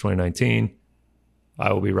finishes since 2019?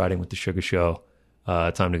 I will be riding with the Sugar Show.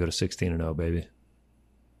 Time to go to 16-0, baby.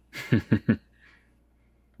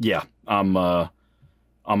 Yeah, I'm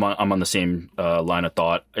on the same line of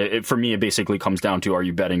thought. For me, it basically comes down to: are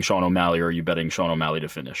you betting Sean O'Malley or are you betting Sean O'Malley to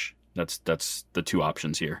finish? That's the 2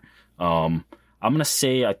 options here. I'm gonna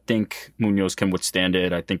say I think Munoz can withstand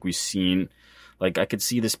it. I think we've seen, like, I could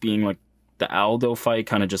see this being like the Aldo fight,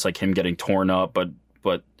 kind of just like him getting torn up,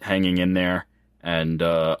 but hanging in there. And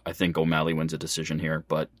I think O'Malley wins a decision here,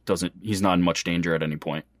 but he's not in much danger at any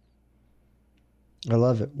point. I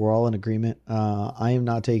love it. We're all in agreement. I am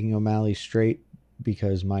not taking O'Malley straight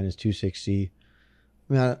because minus 260.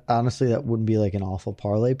 I mean, honestly, that wouldn't be like an awful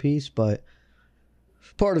parlay piece, but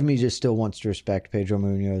part of me just still wants to respect Pedro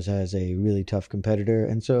Munoz as a really tough competitor.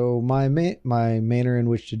 And so my manner in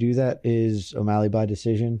which to do that is O'Malley by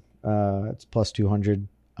decision. It's plus 200.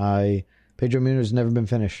 Pedro Munoz has never been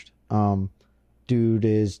finished. Dude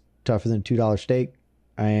is tougher than $2 steak,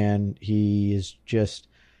 and he is just,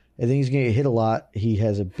 I think he's going to get hit a lot. He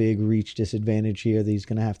has a big reach disadvantage here that he's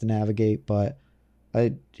going to have to navigate, but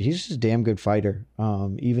he's just a damn good fighter.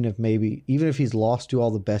 Even if he's lost to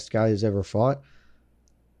all the best guys he's ever fought,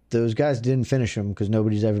 those guys didn't finish him because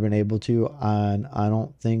nobody's ever been able to, and I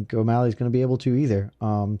don't think O'Malley's going to be able to either.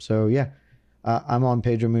 So yeah, I'm on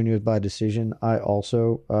Pedro Munoz by decision. I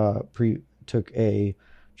also took a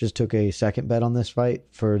second bet on this fight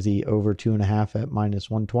for the over 2.5 at minus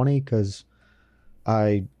 120 because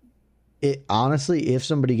honestly, if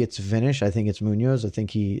somebody gets a finish, I think it's Munoz. I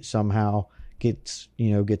think he somehow gets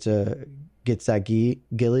that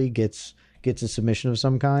gilly, gets a submission of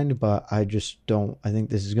some kind, but I just don't. I think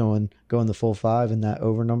this is going the full 5, and that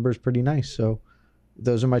over number is pretty nice. So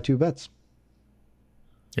those are my 2 bets.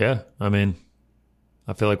 Yeah, I mean,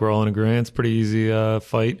 I feel like we're all in agreement. It's a pretty easy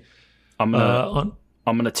fight.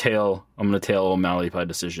 I'm gonna tail O'Malley by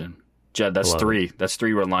decision. Jed, that's 3. That's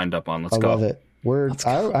 3 we're lined up on. Let's go. I love it.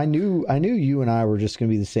 I knew you and I were just gonna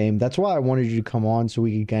be the same. That's why I wanted you to come on so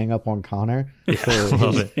we could gang up on Connor. I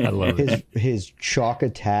love it. His chalk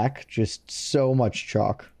attack, just so much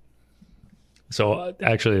chalk. So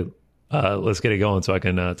actually, let's get it going so I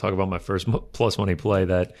can talk about my first plus money play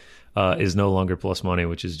that is no longer plus money,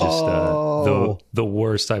 which is just the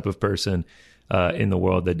worst type of person in the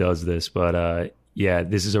world that does this. But yeah,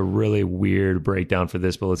 this is a really weird breakdown for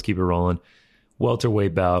this, but let's keep it rolling.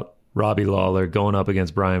 Welterweight bout, Robbie Lawler going up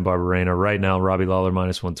against Brian Barberena. Right now, Robbie Lawler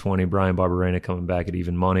minus 120, Brian Barberena coming back at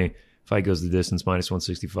even money. Fight goes the distance, minus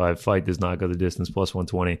 165. Fight does not go the distance, plus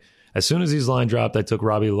 120. As soon as these line dropped, I took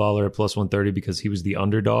Robbie Lawler at plus 130 because he was the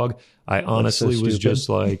underdog. I honestly was just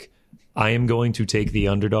like, I am going to take the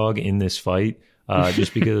underdog in this fight.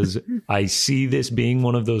 Just because I see this being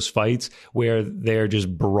one of those fights where they're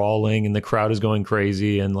just brawling and the crowd is going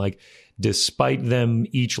crazy. And like, despite them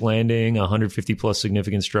each landing 150 plus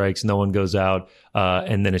significant strikes, no one goes out.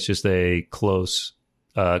 And then it's just a close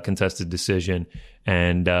contested decision.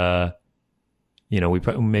 And, we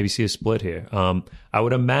maybe see a split here. I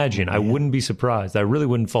would imagine, I wouldn't be surprised. I really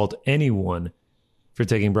wouldn't fault anyone for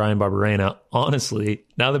taking Brian Barberena. Honestly,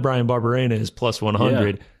 now that Brian Barberena is plus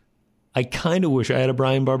 100, yeah. I kind of wish I had a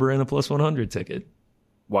Brian Barberena plus 100 ticket.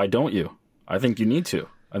 Why don't you? I think you need to.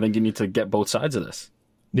 I think you need to get both sides of this.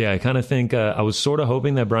 Yeah, I kind of think I was sort of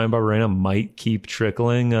hoping that Brian Barberena might keep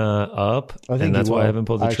trickling up, and that's why I haven't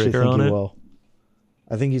pulled the trigger on it.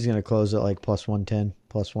 I think he's going to close at like plus 110,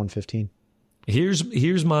 plus 115.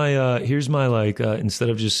 Here's my like instead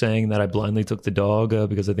of just saying that I blindly took the dog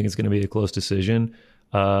because I think it's going to be a close decision.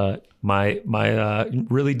 My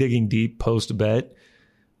really digging deep post bet.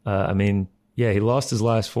 I mean, yeah, he lost his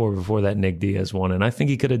last 4 before that Nick Diaz one, and I think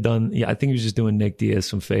he could have done. Yeah, I think he was just doing Nick Diaz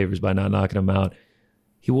some favors by not knocking him out.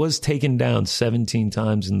 He was taken down 17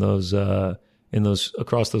 times in those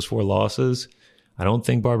across those 4 losses. I don't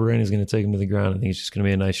think Barberena is going to take him to the ground. I think it's just going to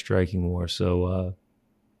be a nice striking war. So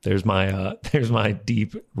there's my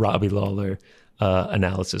deep Robbie Lawler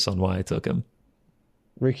analysis on why I took him.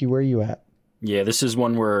 Ricky, where are you at? Yeah, this is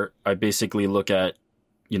one where I basically look at,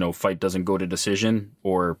 fight doesn't go to decision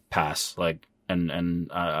or pass. Like, and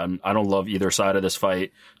I don't love either side of this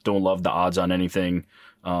fight. Don't love the odds on anything.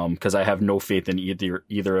 Because I have no faith in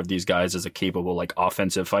either of these guys as a capable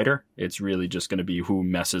offensive fighter. It's really just going to be who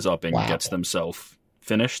messes up and gets themselves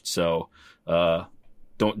finished. So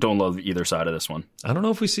don't love either side of this one. I don't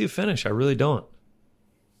know if we see a finish. I really don't.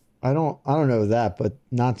 I don't know that, but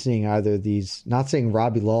not seeing either of these, not seeing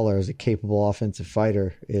Robbie Lawler as a capable offensive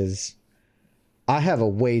fighter is. I have a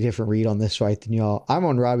way different read on this fight than y'all. I'm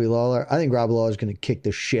on Robbie Lawler. I think Robbie Lawler is going to kick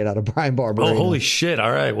the shit out of Brian Barberena. Oh, holy shit.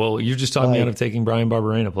 All right. Well, you're just talking me out of taking Brian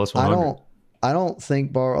Barberena plus 100. I don't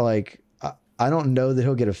think I don't know that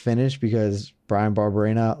he'll get a finish because Brian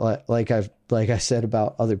Barberena, like I said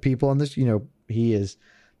about other people on this, he is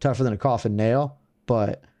tougher than a coffin nail,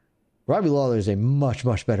 but Robbie Lawler is a much,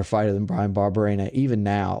 much better fighter than Brian Barberena, even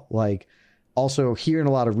now. Also hearing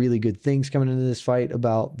a lot of really good things coming into this fight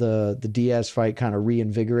about the Diaz fight kind of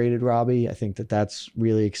reinvigorated Robbie. I think that's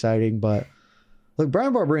really exciting. But look,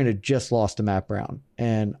 Brian Barberena just lost to Matt Brown.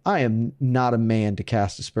 And I am not a man to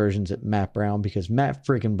cast aspersions at Matt Brown because Matt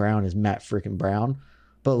freaking Brown is Matt freaking Brown.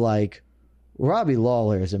 But Robbie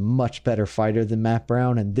Lawler is a much better fighter than Matt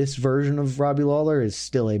Brown. And this version of Robbie Lawler is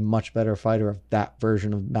still a much better fighter of that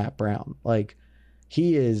version of Matt Brown.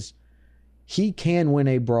 He can win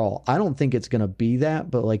a brawl. I don't think it's going to be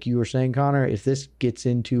that, but like you were saying, Connor, if this gets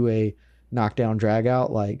into a knockdown drag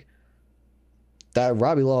out, that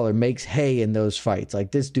Robbie Lawler makes hay in those fights.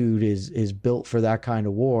 This dude is built for that kind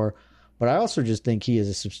of war. But I also just think he is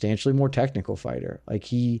a substantially more technical fighter.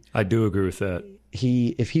 I do agree with that.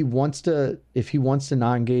 If he wants to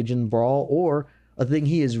not engage in the brawl, or a thing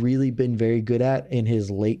he has really been very good at in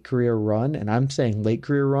his late career run, and I'm saying late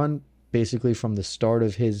career run, basically from the start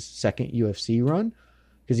of his second UFC run,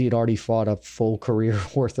 because he had already fought a full career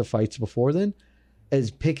worth of fights before then,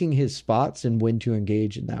 is picking his spots and when to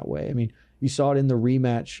engage in that way. I mean, you saw it in the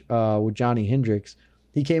rematch with Johnny Hendricks.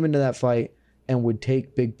 He came into that fight and would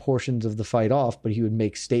take big portions of the fight off, but he would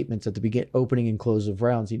make statements at the opening and close of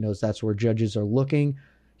rounds. He knows that's where judges are looking.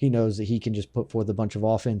 He knows that he can just put forth a bunch of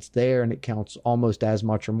offense there, and it counts almost as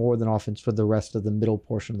much or more than offense for the rest of the middle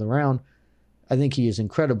portion of the round. I think he is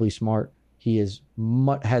incredibly smart. He has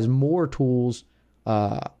more tools.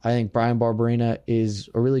 I think Brian Barberena is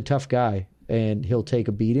a really tough guy, and he'll take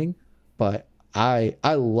a beating. But I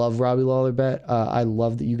love Robbie Lawler bet. I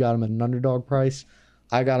love that you got him at an underdog price.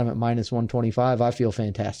 I got him at minus 125. I feel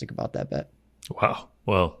fantastic about that bet. Wow.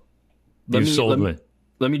 Well, you sold me.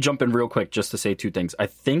 Let me jump in real quick just to say two things. I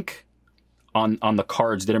think on the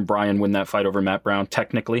cards, didn't Brian win that fight over Matt Brown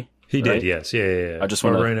technically? He did, yes. Yeah. I just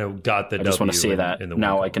want to say that.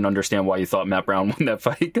 Now I can understand why you thought Matt Brown won that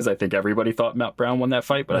fight, because I think everybody thought Matt Brown won that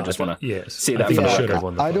fight, but I just want to say that for the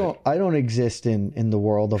record. I don't exist in the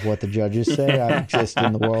world of what the judges say. I exist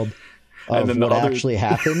in the world of what actually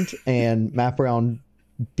happened, and Matt Brown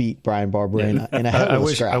beat Brian Barberena in a hell of a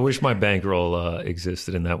scrap. I wish my bankroll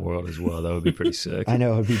existed in that world as well. That would be pretty sick. I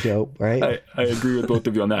know, it would be dope, right? I agree with both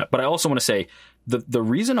of you on that. But I also want to say the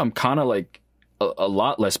reason I'm kind of a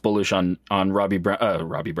lot less bullish on Robbie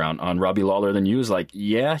Lawler than you is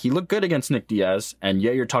he looked good against Nick Diaz, and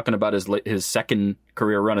you're talking about his second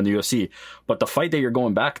career run in the UFC, but the fight that you're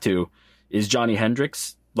going back to is Johnny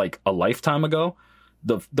Hendricks a lifetime ago.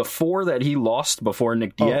 The four that he lost before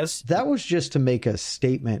Nick Diaz, that was just to make a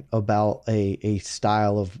statement about a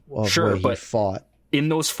style of where he fought. In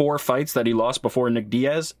those four fights that he lost before Nick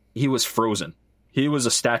Diaz, he was frozen. He was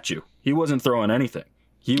a statue. He wasn't throwing anything.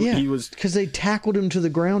 He was, because they tackled him to the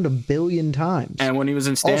ground 1 billion times. And when he was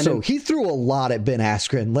in standing, also he threw a lot at Ben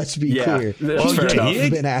Askren. Let's be clear. He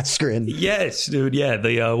gave Ben Askren. Yes, dude. Yeah,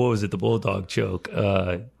 the what was it? The bulldog choke.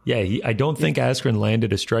 I don't think Askren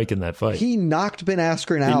landed a strike in that fight. He knocked Ben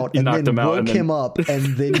Askren out and then woke him up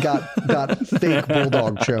and then got fake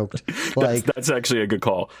bulldog choked. That's actually a good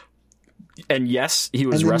call. And yes, he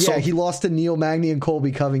was wrestled. Yeah, he lost to Neil Magny and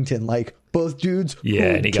Colby Covington. Both dudes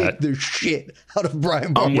and he got the shit out of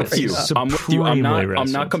Brian Barberena. I'm with you.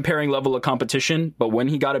 I'm not comparing level of competition, but when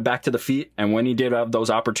he got it back to the feet and when he did have those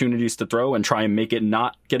opportunities to throw and try and make it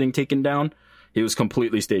not getting taken down, he was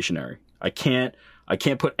completely stationary. I can't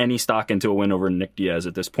put any stock into a win over Nick Diaz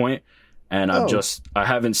at this point, and I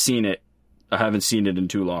haven't seen it. I haven't seen it in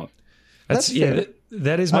too long.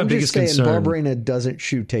 That is my biggest concern. Barberena doesn't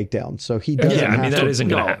shoot takedowns, so he doesn't. Yeah, I mean that isn't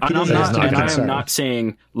going to happen. I am not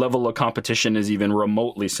saying level of competition is even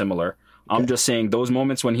remotely similar. I'm just saying those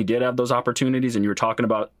moments when he did have those opportunities, and you were talking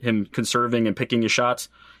about him conserving and picking his shots,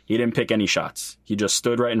 he didn't pick any shots. He just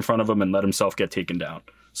stood right in front of him and let himself get taken down.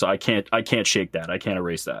 So I can't shake that. I can't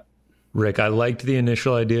erase that. Rick, I liked the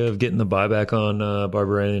initial idea of getting the buyback on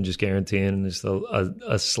Barberena and just guaranteeing just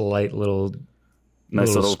a slight little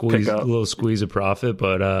squeeze of profit,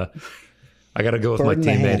 but I got to go with my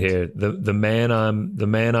teammate here. The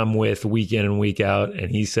man I'm with week in and week out, and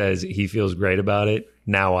he says he feels great about it.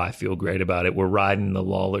 Now I feel great about it. We're riding the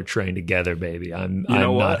Lawler train together, baby. I'm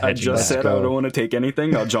not I just said I don't want to take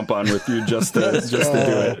anything. I'll jump on with you just to do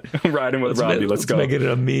it. Riding with Robbie. Let's go. Make it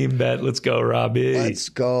a meme bet. Let's go, Robbie. Let's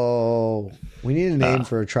go. We need a name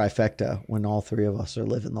for a trifecta when all three of us are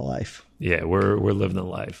living the life. Yeah, we're living the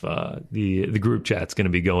life. The group chat's going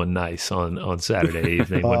to be going nice on Saturday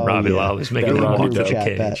evening when Robbie Lawler's making a walk to the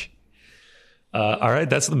cage. All right,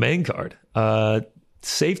 that's the main card.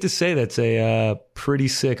 Safe to say that's a pretty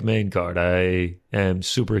sick main card. I am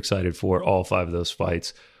super excited for all 5 of those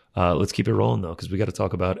fights. Let's keep it rolling, though, because we got to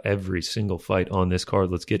talk about every single fight on this card.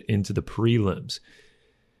 Let's get into the prelims.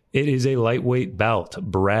 It is a lightweight bout.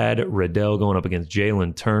 Brad Riddell going up against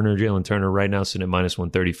Jalen Turner. Jalen Turner right now sitting at minus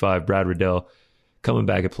 135. Brad Riddell coming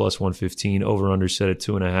back at plus 115. Over-under set at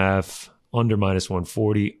 2.5. Under minus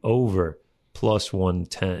 140. Over plus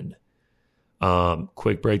 110.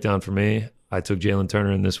 Quick breakdown for me. I took Jalen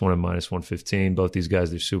Turner in this one at minus 115. Both these guys,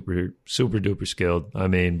 they're super, super duper skilled. I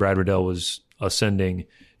mean, Brad Riddell was ascending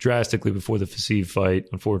drastically before the Faceve fight.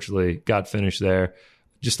 Unfortunately, got finished there.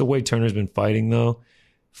 Just the way Turner's been fighting, though.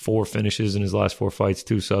 4 finishes in his last 4 fights,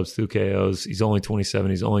 2 subs, 2 KOs. He's only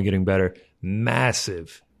 27. He's only getting better.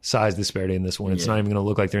 Massive size disparity in this one. It's not even going to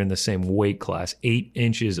look like they're in the same weight class. 8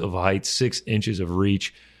 inches of height, 6 inches of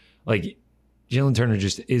reach. Like, Jalen Turner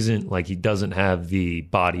just isn't like, he doesn't have the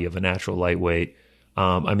body of a natural lightweight.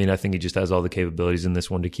 I mean, I think he just has all the capabilities in this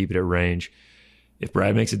one to keep it at range. If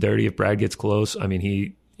Brad makes it dirty, if Brad gets close, I mean,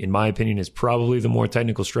 he, in my opinion, is probably the more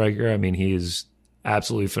technical striker. I mean, he is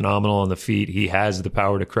absolutely phenomenal on the feet. He has the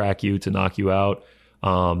power to crack you, to knock you out.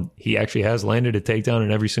 He actually has landed a takedown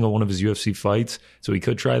in every single one of his UFC fights, so he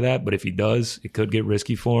could try that, but if he does, it could get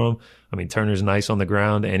risky for him. I mean, Turner's nice on the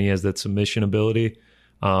ground, and he has that submission ability.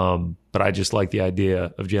 But I just like the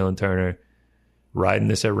idea of Jalen Turner riding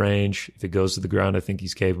this at range. If it goes to the ground, I think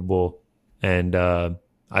he's capable. And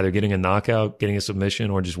either getting a knockout, getting a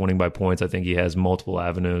submission, or just winning by points. I think he has multiple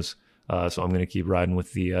avenues. So I'm going to keep riding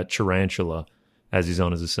with the Tarantula as he's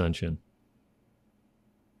on his ascension.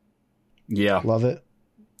 Yeah. Love it.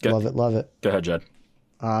 Love it. Go ahead, Jed.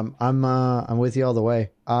 I'm with you all the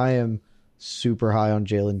way. I am super high on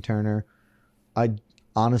Jalen Turner. I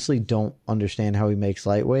honestly don't understand how he makes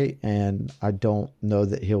lightweight, and I don't know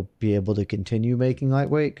that he'll be able to continue making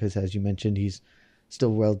lightweight because, as you mentioned, he's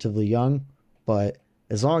still relatively young. But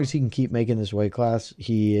as long as he can keep making this weight class,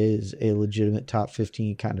 he is a legitimate top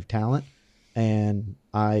 15 kind of talent, and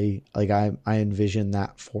I envision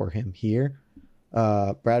that for him here.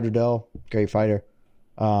 Brad Riddell, great fighter,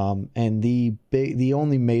 and the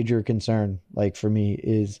only major concern, like for me,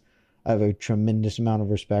 is I have a tremendous amount of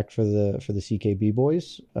respect for the CKB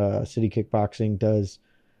boys. City Kickboxing does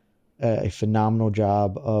a phenomenal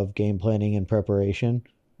job of game planning and preparation,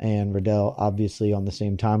 and Riddell obviously on the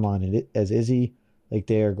same timeline as Izzy. Like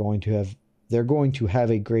they're going to have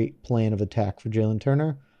a great plan of attack for Jalen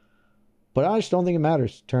Turner, but I just don't think it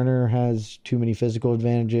matters. Turner has too many physical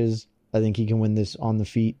advantages. I think he can win this on the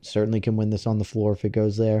feet. Certainly can win this on the floor if it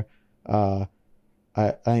goes there.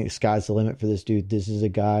 I think sky's the limit for this dude. This is a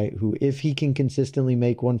guy who, if he can consistently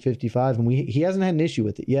make 155, and he hasn't had an issue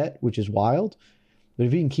with it yet, which is wild, but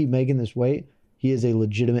if he can keep making this weight, he is a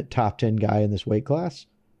legitimate top 10 guy in this weight class.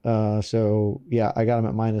 So, yeah, I got him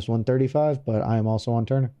at minus 135, but I am also on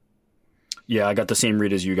Turner. Yeah, I got the same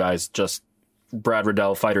read as you guys. Just Brad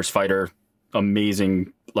Riddell, fighter's fighter,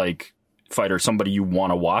 amazing fighter, somebody you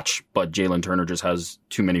want to watch, but Jalen Turner just has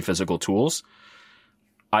too many physical tools.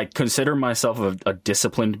 I consider myself a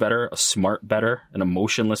disciplined bettor, a smart bettor, an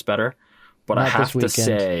emotionless bettor, but I have to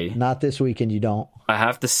say, not this weekend. You don't. I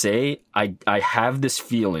have to say, I have this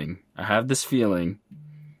feeling.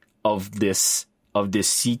 Of this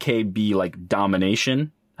CKB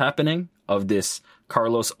domination happening. Of this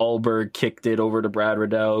Carlos Ulberg kicked it over to Brad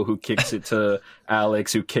Riddell, who kicks it to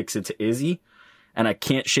Alex, who kicks it to Izzy, and I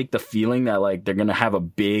can't shake the feeling that they're gonna have a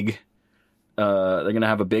big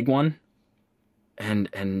one.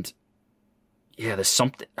 And yeah, there's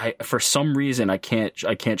something. For some reason, I can't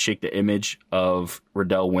shake the image of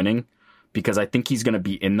Riddell winning because I think he's going to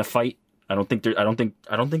be in the fight. I don't think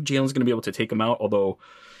Jalen's going to be able to take him out, although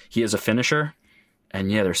he is a finisher.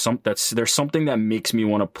 And yeah, there's something that makes me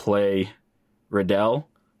want to play Riddell,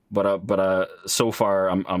 But so far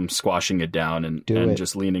I'm squashing it down and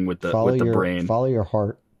just leaning with the brain. Follow your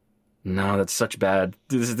heart. No, that's such bad.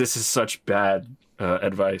 This is such bad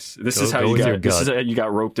advice. This is how you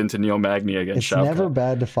got roped into Neil Magny against It's Shavkat. never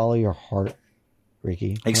bad to follow your heart,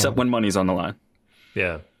 Ricky. Except when money's on the line.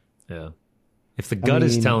 Yeah. If the gut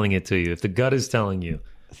is telling it to you, if the gut is telling you.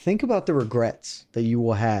 Think about the regrets that you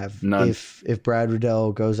will have if Brad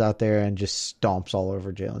Riddell goes out there and just stomps all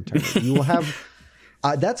over Jalen Turner. You will have.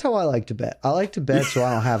 That's how I like to bet. I like to bet so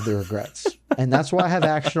I don't have the regrets, and that's why I have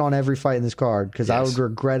action on every fight in this card because I would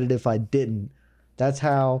regret it if I didn't. That's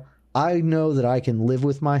how I know that I can live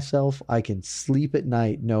with myself. I can sleep at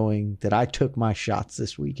night knowing that I took my shots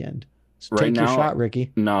this weekend. So take your shot,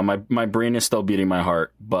 Ricky. No, my brain is still beating my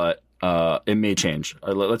heart, but it may change.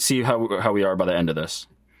 Let's see how we are by the end of this.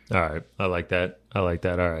 All right. I like that. All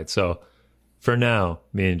right. So for now,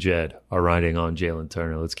 me and Jed are riding on Jalen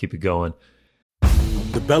Turner. Let's keep it going.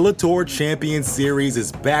 The Bellator Champion Series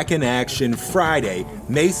is back in action Friday,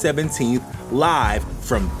 May 17th, live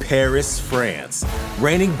from Paris, France.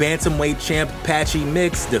 Reigning bantamweight champ Patchy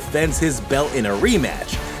Mix defends his belt in a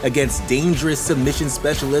rematch against dangerous submission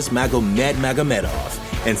specialist Magomed Magomedov.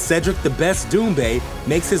 And Cedric the Best Doumbé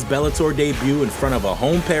makes his Bellator debut in front of a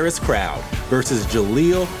home Paris crowd versus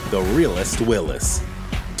Jaleel the Realist Willis.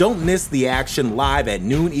 Don't miss the action live at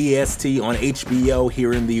noon EST on HBO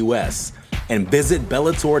here in the US. And visit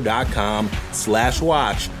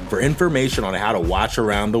Bellator.com/watch for information on how to watch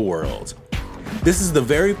around the world. This is the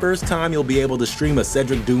very first time you'll be able to stream a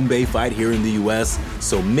Cedric Doumbé fight here in the US,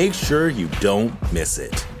 so make sure you don't miss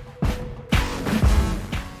it.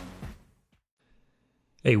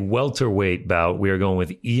 A welterweight bout. We are going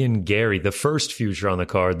with Ian Gary, the first future on the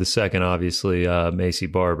card. The second, obviously, Macy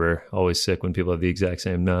Barber. Always sick when people have the exact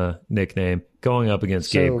same nickname. Going up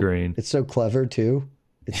against Gabe Green. It's so clever, too.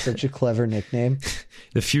 It's such a clever nickname.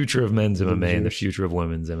 The future of men's MMA and the future of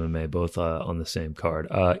women's MMA, both on the same card.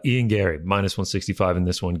 Ian Gary, minus 165 in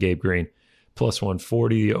this one. Gabe Green, plus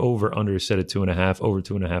 140. The over-under is set at 2.5. Over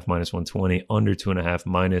 2.5, minus 120. Under 2.5,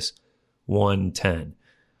 minus 110.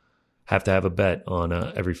 Have to have a bet on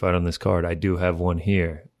every fight on this card. I do have one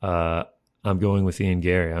here. I'm going with Ian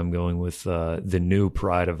Gary. I'm going with the new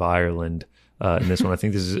pride of Ireland in this one. I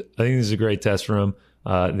think this is a great test for him.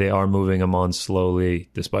 They are moving him on slowly,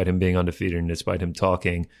 despite him being undefeated and despite him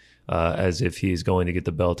talking as if he's going to get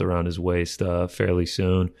the belt around his waist fairly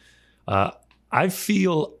soon. I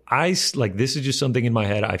feel this is just something in my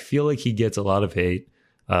head. I feel like he gets a lot of hate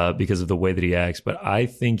because of the way that he acts, but I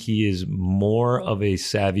think he is more of a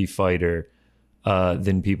savvy fighter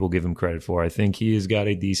than people give him credit for. I think he has got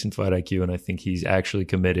a decent fight IQ, and I think he's actually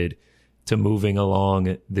committed to moving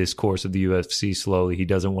along this course of the UFC slowly. He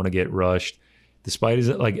doesn't want to get rushed. Despite his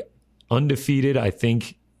undefeated, I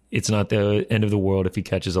think it's not the end of the world if he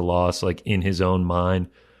catches a loss in his own mind.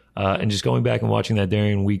 And just going back and watching that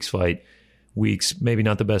Darian Weeks fight, Weeks, maybe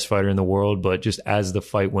not the best fighter in the world, but just as the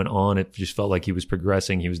fight went on, it just felt like he was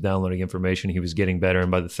progressing. He was downloading information. He was getting better.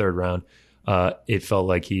 And by the third round, it felt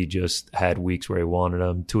like he just had Weeks where he wanted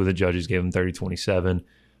him. Two of the judges gave him 30-27.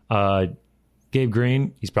 Gabe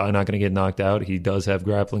Green, he's probably not going to get knocked out. He does have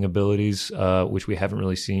grappling abilities, which we haven't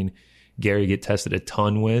really seen Gary get tested a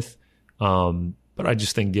ton with. But I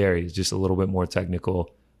just think Gary is just a little bit more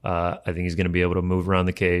technical. I think he's going to be able to move around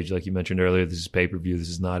the cage. Like you mentioned earlier, this is pay-per-view. This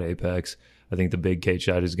is not Apex. I think the big cage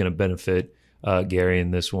shot is going to benefit Gary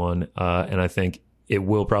in this one. And I think it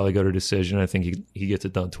will probably go to decision. I think he gets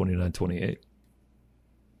it done 29-28.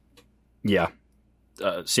 Yeah.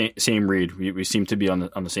 Same read. We seem to be on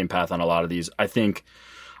the same path on a lot of these. I think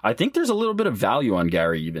there's a little bit of value on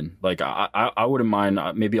Gary even. I wouldn't mind.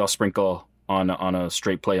 Maybe I'll sprinkle on a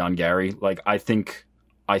straight play on Gary. I think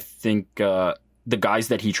the guys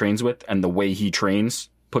that he trains with and the way he trains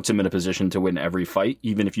puts him in a position to win every fight,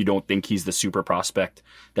 even if you don't think he's the super prospect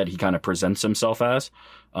that he kind of presents himself as.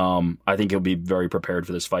 I think he'll be very prepared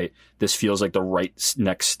for this fight. This feels like the right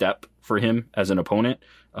next step for him as an opponent.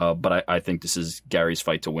 But I think this is Gary's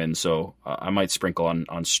fight to win. So I might sprinkle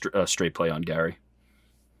on straight play on Gary.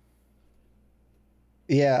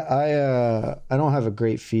 Yeah, I don't have a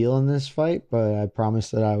great feel in this fight, but I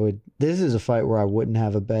promise that I would. This is a fight where I wouldn't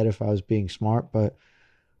have a bet if I was being smart, but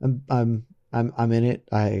I'm in it.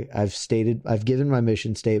 I've given my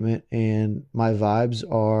mission statement, and my vibes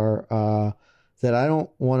are that I don't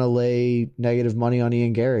want to lay negative money on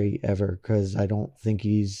Ian Gary ever, because I don't think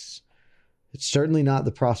it's certainly not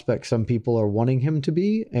the prospect some people are wanting him to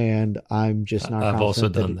be, and I'm just not. I've also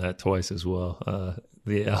done that twice as well.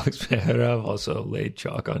 The Alex Pereira, I've also laid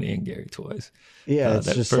chalk on Ian Gary twice. Yeah, it's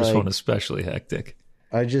that just first one especially hectic.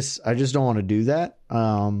 I just don't want to do that.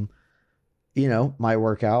 might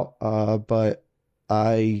work out. But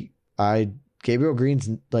Gabriel Green's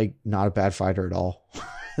like not a bad fighter at all.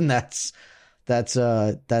 And that's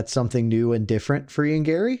something new and different for Ian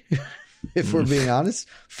Gary. If we're being honest,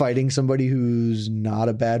 fighting somebody who's not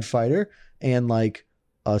a bad fighter and like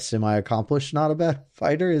a semi-accomplished, not a bad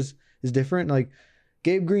fighter is different. Like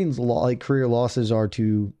Gabe Green's career losses are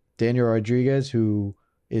to Daniel Rodriguez, who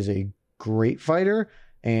is a great fighter,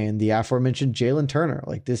 and the aforementioned Jalen Turner.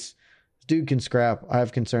 Like this dude can scrap. I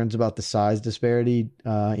have concerns about the size disparity.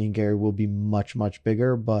 Ian Gary will be much, much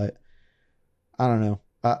bigger, but I don't know.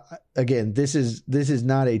 Again, this is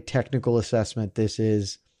not a technical assessment. This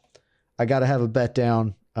is, I got to have a bet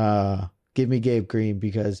down. Give me Gabe Green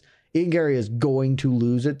because Ian Gary is going to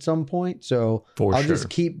lose at some point. So I'll just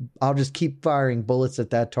keep firing bullets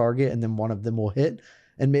at that target, and then one of them will hit,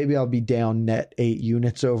 and maybe I'll be down net 8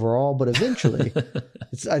 units overall. But eventually,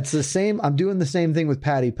 it's the same. I'm doing the same thing with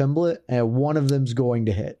Patty Pimblett, and one of them's going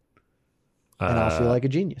to hit, and I'll feel like a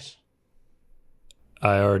genius.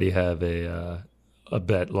 I already have a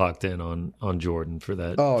bet locked in on Jordan for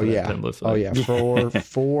that. Oh for yeah. that Pimblett fight. Oh yeah,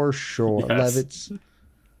 for sure. Yes. Levitt's.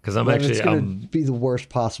 Because I'm going to be the worst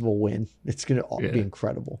possible win. It's going to be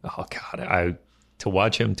incredible. Oh God, to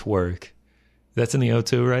watch him twerk. That's in the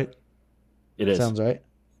O2, right? It is. Sounds right.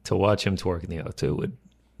 To watch him twerk in the O2 would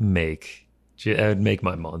make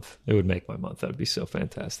my month. It would make my month. That would be so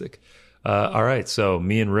fantastic. All right, so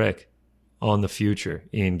me and Rick on the future.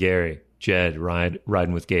 Ian Gary, Jed,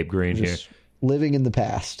 riding with Gabe Green Just living in the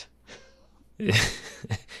past. here.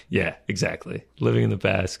 Yeah, exactly. Living in the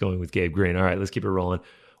past, going with Gabe Green. All right, let's keep it rolling.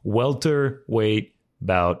 Welterweight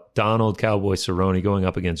bout. Donald Cowboy Cerrone going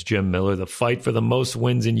up against Jim Miller. The fight for the most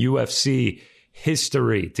wins in UFC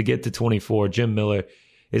history to get to 24. Jim Miller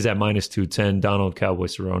is at minus 210. Donald Cowboy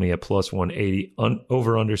Cerrone at plus 180.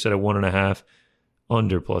 Over under set at 1.5.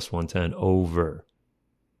 Under plus 110. Over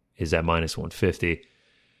is at minus 150.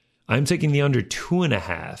 I'm taking the under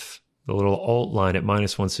 2.5. The little alt line at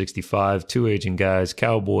minus 165. Two aging guys.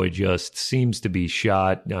 Cowboy just seems to be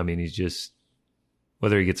shot. I mean, he's just,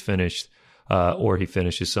 whether he gets finished or he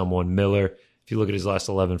finishes someone. Miller, if you look at his last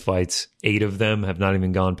 11 fights, 8 of them have not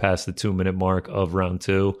even gone past the 2-minute mark of round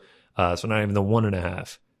 2. So not even the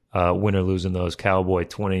 1.5 win or lose in those. Cowboy,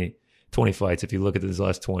 20 fights. If you look at his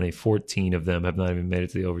last 20, 14 of them have not even made it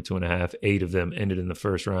to the over 2.5. 8 of them ended in the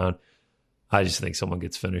first round. I just think someone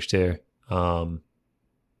gets finished here.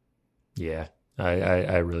 Yeah,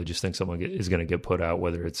 I really just think someone is going to get put out,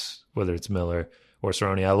 whether it's Miller or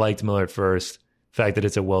Cerrone. I liked Miller at first. The fact that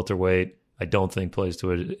it's a welterweight, I don't think plays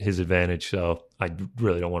to his advantage. So I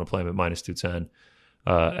really don't want to play him at minus 210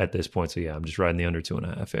 at this point. So yeah, I'm just riding the under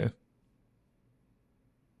 2.5 here.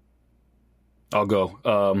 I'll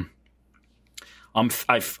go. I'm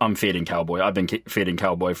fading Cowboy. I've been fading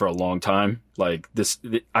Cowboy for a long time. Like this,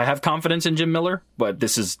 I have confidence in Jim Miller, but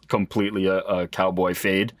this is completely a Cowboy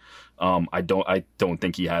fade. I don't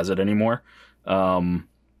think he has it anymore. I'm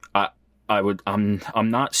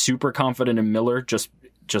not super confident in Miller just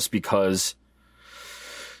because.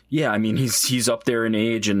 Yeah, I mean he's up there in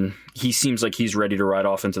age, and he seems like he's ready to ride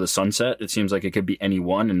off into the sunset. It seems like it could be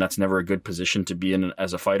anyone, and that's never a good position to be in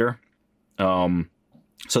as a fighter.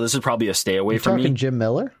 So this is probably a stay away from me. Talking Jim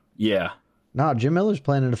Miller? Yeah. No, Jim Miller's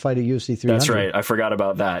planning to fight at UFC 300. That's right. I forgot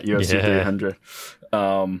about that. UFC 300.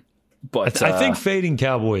 But I think fading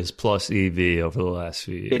Cowboy is plus EV over the last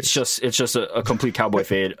few years. It's just a complete Cowboy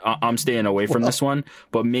fade. I'm staying away from this one,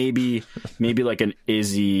 but maybe like an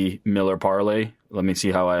Izzy Miller parlay. Let me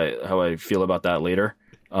see how I feel about that later.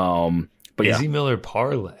 But Izzy Miller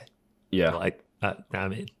parlay. Yeah. Like I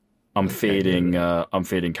mean, I'm fading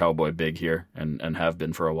Cowboy big here and have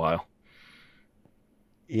been for a while.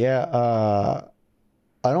 Yeah,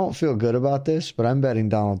 I don't feel good about this, but I'm betting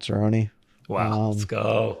Donald Cerrone. Wow, let's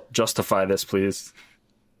go. Justify this, please.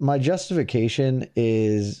 My justification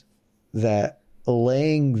is that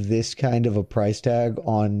laying this kind of a price tag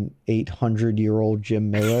on 800-year-old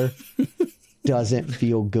Jim Miller doesn't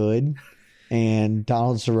feel good, and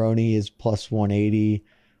Donald Cerrone is plus 180.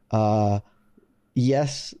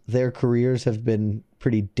 Yes, their careers have been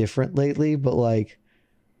pretty different lately, but like,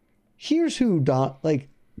 here's who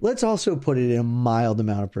let's also put it in a mild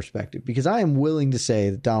amount of perspective, because I am willing to say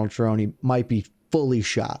that Donald Cerrone might be fully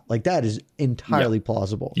shot. Like, that is entirely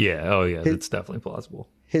plausible. Yeah. Oh yeah. That's definitely plausible.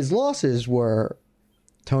 His losses were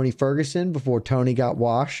Tony Ferguson before Tony got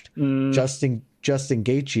washed, Justin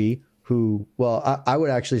Gaethje, who, well, I would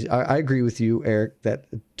actually, I agree with you, Eric, that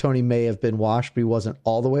Tony may have been washed, but he wasn't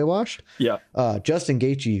all the way washed. Yeah. Justin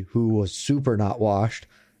Gaethje, who was super not washed.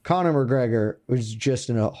 Conor McGregor was just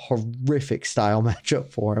in a horrific style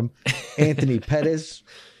matchup for him. Anthony Pettis,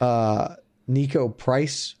 not Nico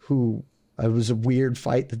Price, who it was a weird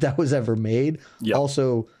fight that was ever made. Yep.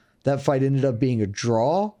 Also, that fight ended up being a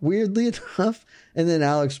draw, weirdly enough. And then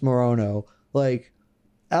Alex Morono. Like,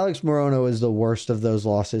 Alex Morono is the worst of those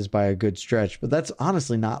losses by a good stretch, but that's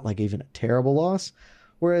honestly not like even a terrible loss.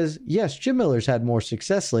 Whereas, yes, Jim Miller's had more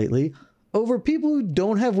success lately over people who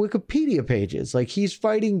don't have Wikipedia pages. Like, he's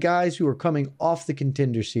fighting guys who are coming off the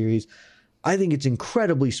Contender Series. I think it's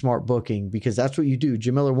incredibly smart booking because that's what you do.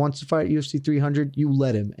 Jim Miller wants to fight at UFC 300. You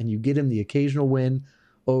let him, and you get him the occasional win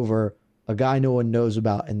over a guy no one knows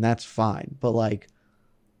about, and that's fine. But, like,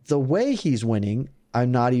 the way he's winning,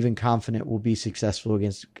 I'm not even confident will be successful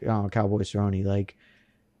against Cowboy Cerrone. Like,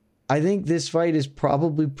 I think this fight is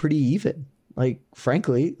probably pretty even. Like,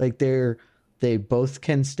 frankly, like they both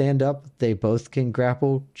can stand up. They both can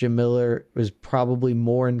grapple. Jim Miller is probably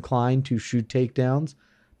more inclined to shoot takedowns.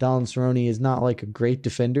 Donald Cerrone is not like a great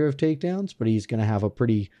defender of takedowns, but he's going to have a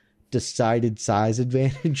pretty decided size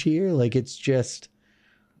advantage here. Like, it's just,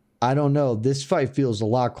 I don't know. This fight feels a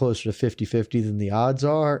lot closer to 50-50 than the odds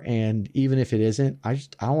are. And even if it isn't, I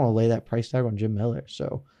don't want to lay that price tag on Jim Miller.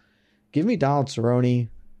 So give me Donald Cerrone.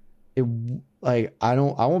 I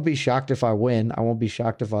won't be shocked if I win. I won't be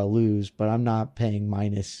shocked if I lose, but I'm not paying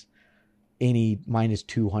minus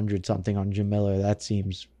 200 something on Jim Miller. That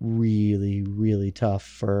seems really, really tough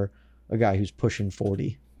for a guy who's pushing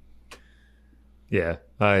 40. Yeah,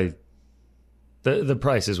 the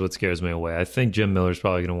price is what scares me away. I think Jim Miller's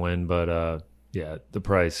probably going to win, but yeah, the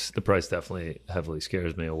price definitely heavily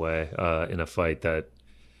scares me away in a fight that,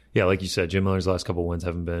 yeah, like you said, Jim Miller's last couple wins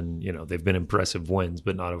haven't been, they've been impressive wins,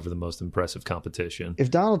 but not over the most impressive competition.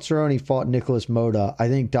 If Donald Cerrone fought Nicholas Moda, I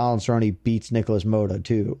think Donald Cerrone beats Nicholas Moda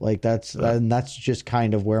too. Like, that's just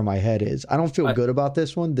kind of where my head is. I don't feel good about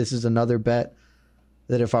this one. This is another bet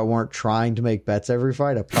that if I weren't trying to make bets every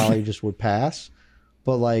fight, I probably just would pass.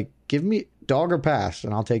 But, like, give me dog or pass,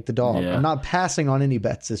 and I'll take the dog. Yeah. I'm not passing on any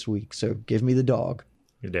bets this week, so give me the dog.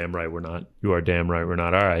 You're damn right we're not. You are damn right we're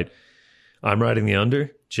not. All right. I'm riding the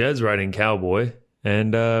under. Jed's riding Cowboy.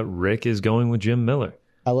 And Rick is going with Jim Miller.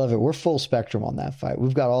 I love it. We're full spectrum on that fight.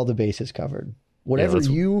 We've got all the bases covered. Whatever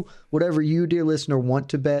you, dear listener, want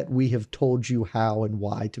to bet, we have told you how and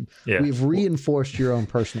why to. Yeah. We've reinforced your own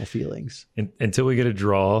personal feelings. Until we get a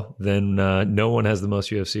draw, then no one has the most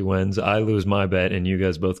UFC wins. I lose my bet, and you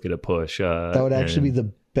guys both get a push. That would actually be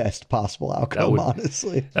the best possible outcome,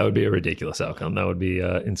 honestly. That would be a ridiculous outcome. That would be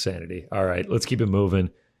insanity. All right, let's keep it moving.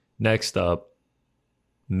 Next up,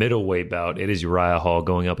 middleweight bout. It is Uriah Hall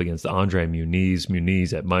going up against Andre Muniz.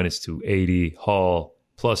 Muniz at minus 280. Hall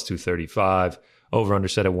plus 235. Over under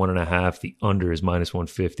set at 1.5. The under is minus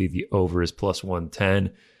 150. The over is plus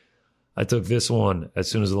 110. I took this one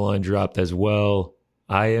as soon as the line dropped as well.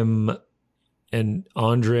 I am an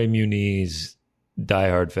Andre Muniz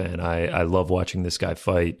diehard fan. I love watching this guy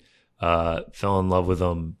fight. Fell in love with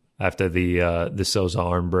him after the Souza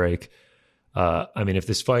arm break. I mean, if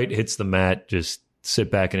this fight hits the mat, just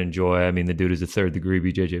sit back and enjoy. I mean, the dude is a third-degree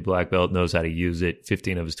BJJ black belt, knows how to use it.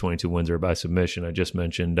 15 of his 22 wins are by submission. I just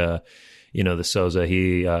mentioned, the Souza.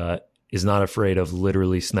 He is not afraid of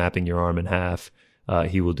literally snapping your arm in half.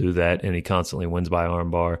 He will do that, and he constantly wins by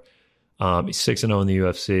armbar. He's 6-0 in the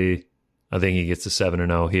UFC. I think he gets to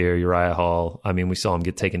 7-0 here. Uriah Hall, I mean, we saw him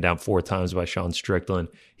get taken down 4 times by Sean Strickland.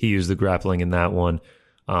 He used the grappling in that one.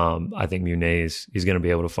 I think Muniz, he's going to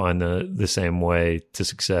be able to find the same way to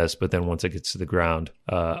success, but then once it gets to the ground,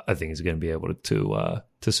 I think he's going to be able to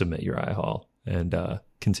submit Uriah Hall and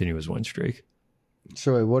continue his win streak.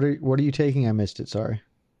 So wait, what are you taking? I missed it. Sorry.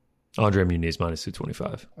 Andre Muniz minus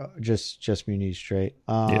 225. Just Muniz straight.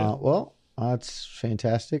 Yeah. Well, that's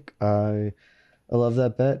fantastic. I love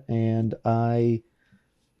that bet, and I'm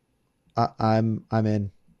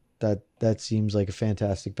in. That seems like a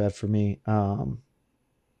fantastic bet for me.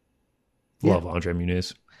 Love Andre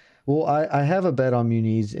Muniz. Well, I have a bet on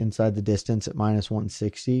Muniz inside the distance at minus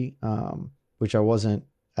 160, which I wasn't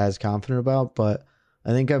as confident about, but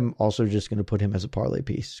I think I'm also just going to put him as a parlay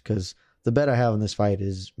piece because the bet I have in this fight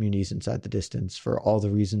is Muniz inside the distance for all the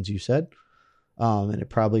reasons you said. And it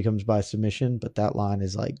probably comes by submission, but that line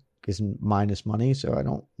is minus money, so I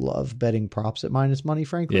don't love betting props at minus money,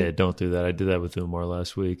 frankly. Yeah, don't do that. I did that with Umar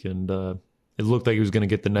last week, and it looked like he was going to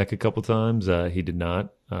get the neck a couple times. He did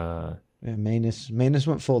not. Yeah, Manus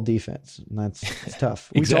went full defense, and that's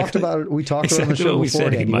tough. Exactly. We talked about it. We talked about it on the show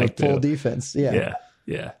beforehand. He went full defense. Yeah.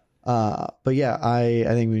 But yeah, I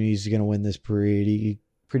think Muniz is going to win this pretty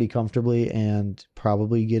comfortably and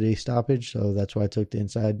probably get a stoppage. So that's why I took the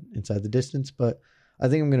inside the distance. But I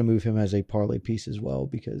think I'm going to move him as a parlay piece as well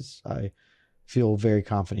because I feel very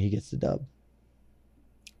confident he gets the dub.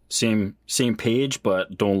 same page,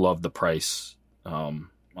 but don't love the price on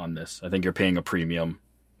this. I think you're paying a premium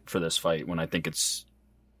for this fight when I think it's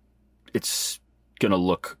gonna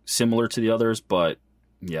look similar to the others, but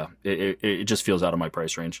yeah, it just feels out of my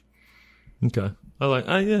price range. Okay,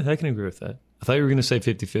 I can agree with that. I thought you were gonna say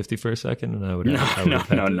 50-50 for a second, and I would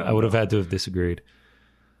have had to have disagreed.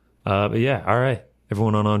 But yeah, all right.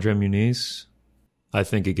 Everyone on Andre Muniz, I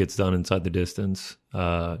think it gets done inside the distance.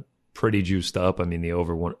 Pretty juiced up. I mean, the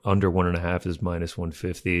under 1.5 is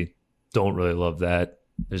 -150. Don't really love that.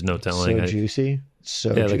 There's no telling. So juicy.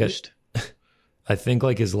 So juiced. I think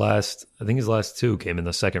his last two came in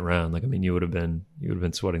the second round. Like, I mean, you would have been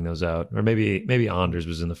sweating those out, or maybe Anders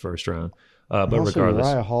was in the first round. But also, regardless,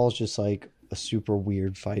 Uriah Hall's just like a super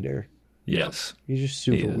weird fighter. Yes, he's just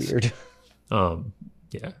super weird.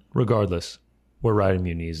 Yeah. Regardless, we're riding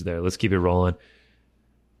Muniz there. Let's keep it rolling.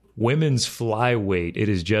 Women's flyweight. It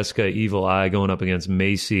is Jessica Evil Eye going up against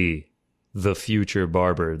Macy, the future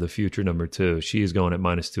Barber, the future number 2. She is going at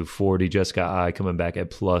 -240. Jessica Eye coming back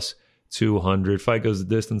at +200. Fight goes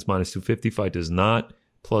the distance, -250. Fight does not,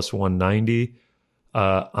 +190.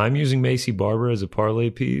 I'm using Macy Barber as a parlay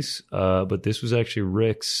piece, but this was actually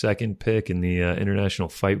Rick's second pick in the International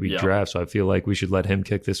Fight Week draft, so I feel like we should let him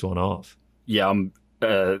kick this one off. Yeah,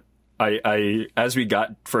 I as we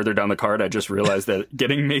got further down the card, I just realized that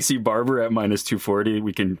getting Macy Barber at -240,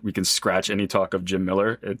 we can scratch any talk of Jim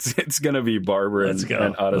Miller. It's gonna be Barber and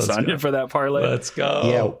Adesanya for that parlay. Let's go.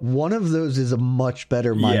 Yeah, one of those is a much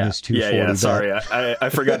better -240. Yeah. Sorry, I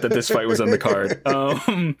forgot that this fight was on the card.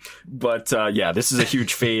 But this is a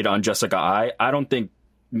huge fade on Jessica Eye. I don't think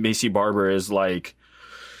Macy Barber is like,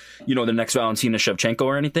 the next Valentina Shevchenko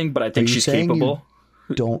or anything, but I think she's capable.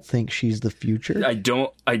 Don't think she's the future? I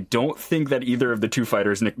don't think that either of the two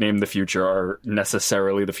fighters nicknamed the future are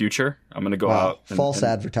necessarily the future. I'm going to go out false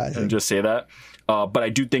advertising and just say that. But I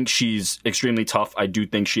do think she's extremely tough. I do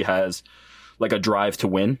think she has like a drive to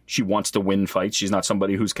win. She wants to win fights. She's not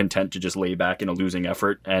somebody who's content to just lay back in a losing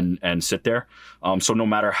effort and sit there. So no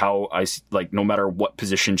matter no matter what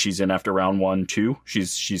position she's in after round 1, 2,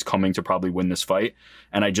 she's coming to probably win this fight.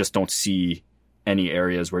 And I just don't see any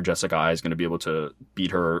areas where Jessica Eye is going to be able to beat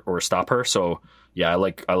her or stop her. So yeah, I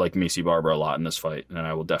like Macy Barber a lot in this fight, and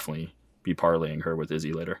I will definitely be parlaying her with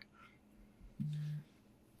Izzy later.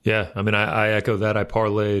 Yeah, I mean, I echo that. I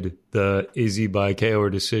parlayed the Izzy by KO or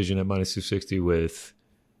decision at -260 with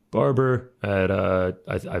Barber at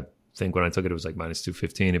I think when I took it was like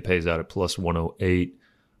 -215. It pays out at +108.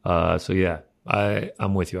 So yeah,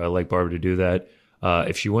 I'm with you. I like Barber to do that.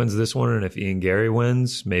 If she wins this one, and if Ian Gary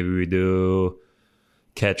wins, maybe we do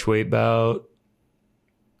catch weight bout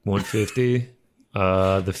 150.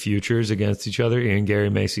 The futures against each other, Ian Gary,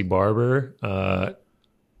 Macy Barber.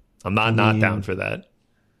 I'm not down for that.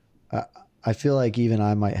 I feel like even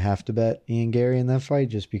I might have to bet Ian Gary in that fight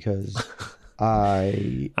just because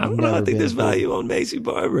I don't know. I think there's value on Macy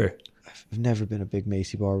Barber. I've never been a big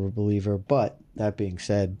Macy Barber believer, but that being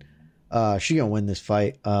said, she's gonna win this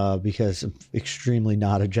fight because I'm extremely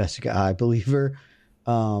not a Jessica Eye believer.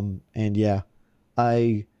 And yeah,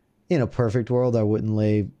 in a perfect world, I wouldn't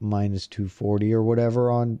lay -240 or whatever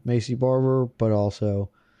on Macy Barber, but also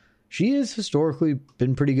she has historically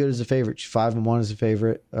been pretty good as a favorite. She's 5-1 as a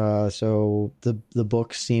favorite. So the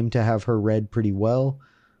books seem to have her read pretty well.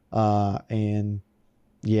 And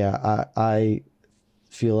yeah, I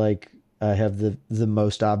feel like I have the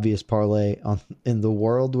most obvious parlay in the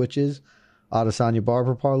world, which is Adesanya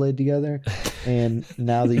Barber parlayed together. And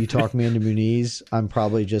now that you talk me into Muniz, I'm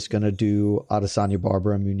probably just going to do Adesanya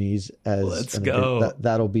Barber and Muniz as let's go.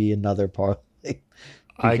 That'll be another parlay.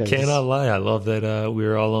 I cannot lie. I love that we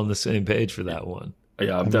were all on the same page for that one.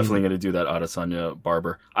 Yeah, I'm definitely going to do that Adesanya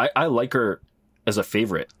Barber. I like her as a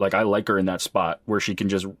favorite. Like, I like her in that spot where she can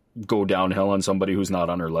just go downhill on somebody who's not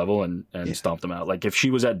on her level and stomp them out. Like, if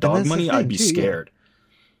she was at dog money, I'd be scared.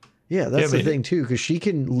 Yeah, that's the thing, too, because she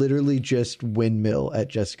can literally just windmill at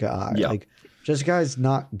Jessica Eye. Yeah. Like, Jessica Eye is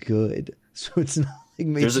not good, so it's not like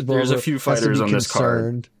Macy Barber there's a few fighters on this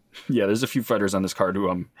card. Yeah, there's a few fighters on this card who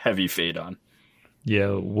I'm heavy fade on.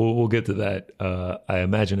 Yeah, we'll get to that. I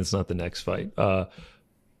imagine it's not the next fight.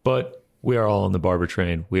 But we are all on the Barber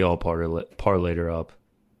train. We all parlayed her up.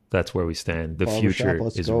 That's where we stand. The future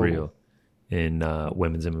is real in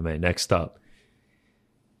women's MMA. Next up,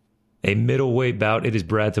 a middleweight bout. It is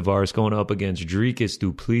Brad Tavares going up against Dricus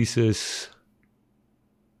du Plessis.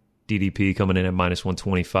 DDP coming in at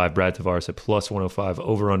 -125. Brad Tavares at +105.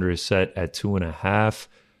 Over-under is set at 2.5.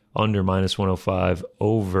 Under -105.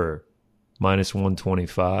 Over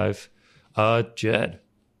 -125. Jed,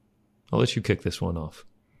 I'll let you kick this one off.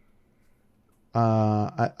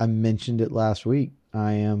 I mentioned it last week.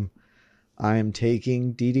 I am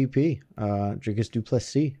taking DDP, Dricus du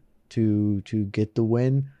Plessis, to get the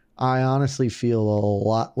win. I honestly feel a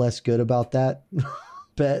lot less good about that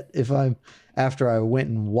bet after I went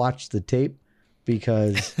and watched the tape,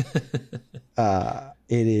 because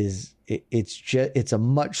it's a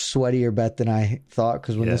much sweatier bet than I thought.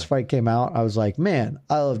 Because when this fight came out, I was like, man,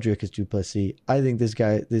 I love Dricus du Plessis. I think this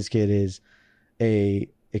kid is a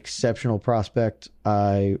exceptional prospect.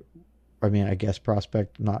 I guess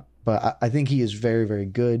prospect, not, but I think he is very, very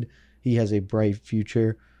good. He has a bright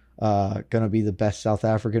future. Going to be the best South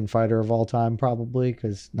African fighter of all time, probably,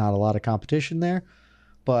 because not a lot of competition there.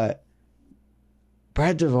 But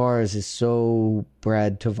Brad Tavares is so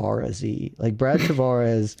Brad Tavares-y. Like, Brad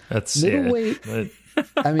Tavares, middleweight,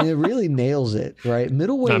 I mean, it really nails it, right?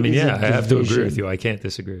 Middleweight, I have to agree with you. I can't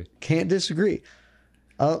disagree.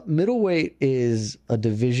 Middleweight is a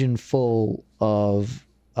division full of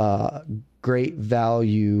great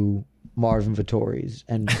value Marvin Vettori's,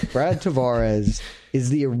 and Brad Tavares is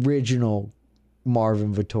the original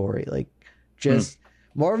Marvin Vettori. Like, just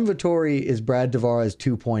Marvin Vettori is Brad Tavares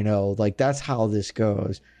 2.0. Like, that's how this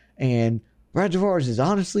goes. And Brad Tavares is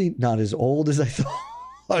honestly not as old as I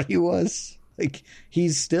thought he was. Like,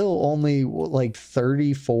 he's still only like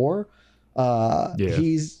 34.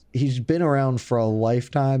 He's been around for a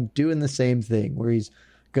lifetime doing the same thing, where he's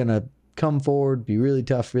gonna come forward, be really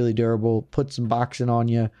tough, really durable, put some boxing on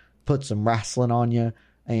you, put some wrestling on you,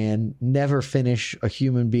 and never finish a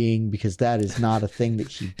human being, because that is not a thing that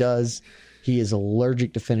he does. He is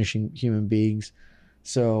allergic to finishing human beings.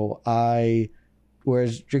 So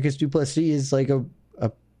whereas Dricus du Plessis is like a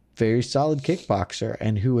very solid kickboxer,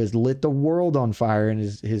 and who has lit the world on fire in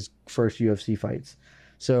his first UFC fights.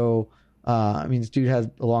 So, this dude has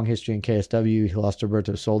a long history in KSW. He lost to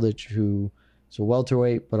Roberto Soldic, who is a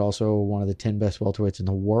welterweight, but also one of the 10 best welterweights in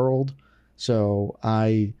the world. So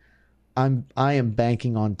I am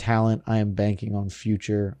banking on talent. I am banking on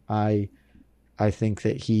future. I think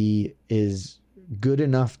that he is good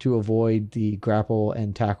enough to avoid the grapple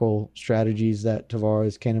and tackle strategies that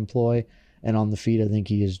Tavares can employ. And on the feet, I think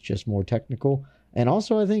he is just more technical. And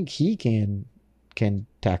also, I think he can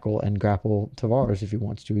tackle and grapple Tavares if he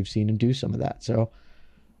wants to. We've seen him do some of that. So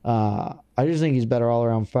I just think he's a better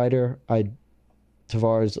all-around fighter.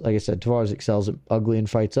 Tavares, like I said, Tavares excels at ugly and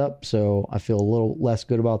fights up. So I feel a little less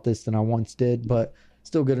good about this than I once did, but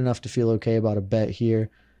still good enough to feel okay about a bet here.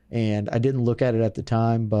 And I didn't look at it at the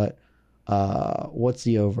time, but what's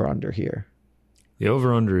the over-under here? The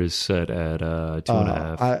over-under is set at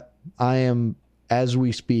 2.5. I am, as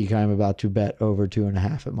we speak, I'm about to bet over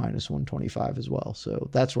 2.5 at -125 as well. So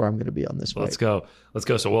that's where I'm going to be on this fight. Let's go.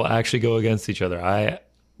 So we'll actually go against each other.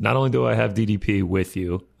 Not only do I have DDP with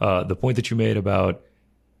you, the point that you made about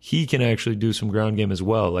he can actually do some ground game as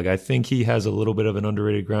well. Like, I think he has a little bit of an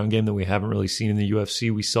underrated ground game that we haven't really seen in the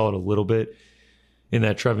UFC. We saw it a little bit in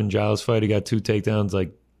that Trevin Giles fight. He got 2 takedowns.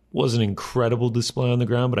 Like, wasn't an incredible display on the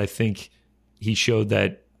ground, but I think he showed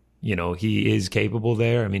that, he is capable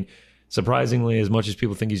there. I mean, surprisingly, as much as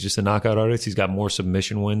people think he's just a knockout artist, he's got more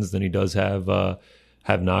submission wins than he does have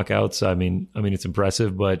knockouts. I mean, it's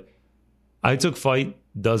impressive, but I took fight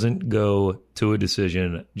doesn't go to a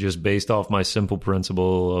decision just based off my simple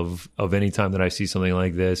principle of any time that I see something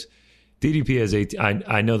like this. DDP has 18.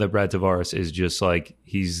 I know that Brad Tavares is just like,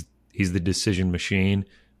 he's the decision machine,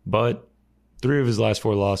 but 3 of his last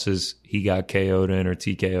 4 losses, he got KO'd in or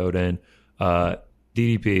TKO'd in.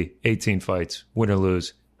 DDP, 18 fights, win or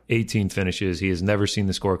lose, 18 finishes. He has never seen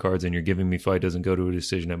the scorecards, and you're giving me fight doesn't go to a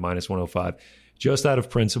decision at -105. Just out of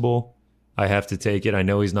principle, I have to take it. I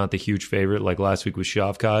know he's not the huge favorite like last week with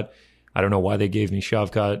Shavkat. I don't know why they gave me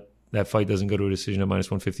Shavkat. That fight doesn't go to a decision at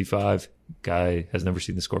 -155. Guy has never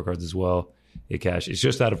seen the scorecards as well. It cash. It's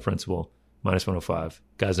just out of principle. -105.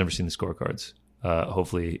 Guy's never seen the scorecards.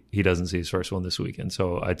 Hopefully he doesn't see his first one this weekend.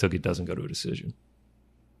 So I took it doesn't go to a decision.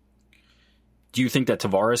 Do you think that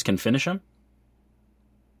Tavares can finish him?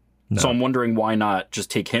 No. So I'm wondering why not just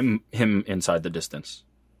take him inside the distance.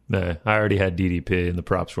 Nah, I already had DDP and the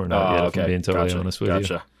props weren't out yet, if I'm being totally honest with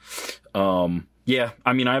you. Yeah,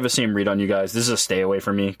 I have the same read on you guys. This is a stay away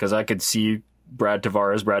for me because I could see Brad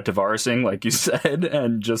Tavaresing, like you said,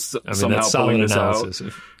 and just somehow pulling this analysis.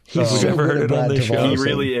 out. He's ever heard it on this show. He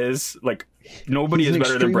really is. Like, nobody is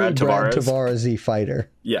better than Brad Tavares. Tavares-y fighter.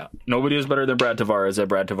 Yeah, nobody is better than Brad Tavares at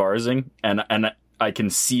Brad Tavaresing, and I can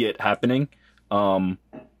see it happening.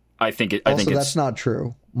 I think that's not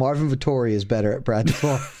true. Marvin Vettori is better at Brad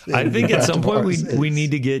Tavares. I think at some point we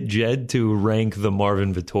need to get Jed to rank the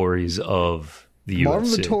Marvin Vettoris of the UFC. Marvin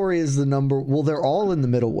Vettori is the number. Well, they're all in the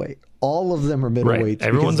middleweight. All of them are middleweights. Right.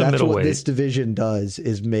 Everyone's a middleweight. What this division does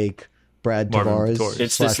is make Brad Marvin Tavares Vettori.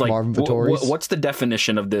 It's this like Marvin Vettori's. what's the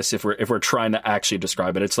definition of this if we're trying to actually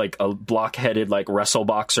describe it? It's like a block-headed like wrestle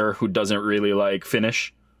boxer who doesn't really like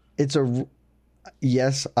finish. It's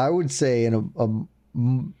yes, I would say I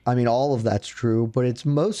mean, all of that's true, but it's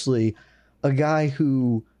mostly a guy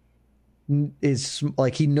who is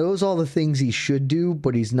like, he knows all the things he should do,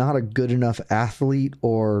 but he's not a good enough athlete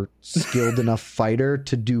or skilled enough fighter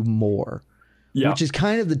to do more. Yeah. Which is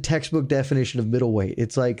kind of the textbook definition of middleweight.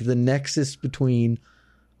 It's like the nexus between,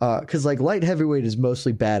 because like light heavyweight is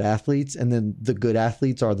mostly bad athletes, and then the good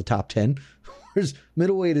athletes are the top 10. Whereas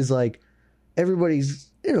middleweight is like everybody's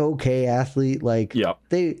an okay athlete. Like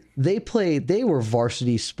they were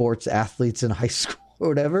varsity sports athletes in high school or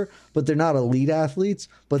whatever, but they're not elite athletes,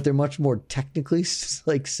 but they're much more technically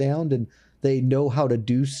like sound, and they know how to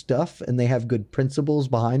do stuff, and they have good principles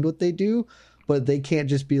behind what they do, but they can't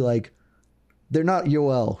just be like, they're not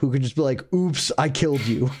Yoel, who could just be like, oops, I killed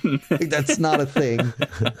you. Like, that's not a thing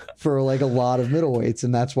for like a lot of middleweights,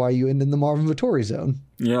 and that's why you end in the Marvin Vettori zone.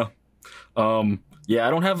 Yeah. Yeah, I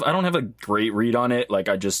don't have a great read on it. Like,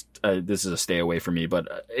 I just this is a stay away for me,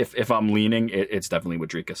 but if I'm leaning, it's definitely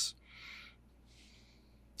Rodriguez.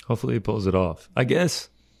 Hopefully he pulls it off. I guess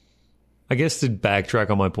to backtrack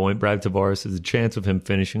on my point, Brad Tavares, the chance of him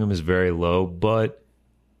finishing him is very low, but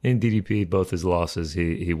in DDP, both his losses,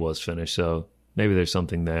 he was finished, so maybe there's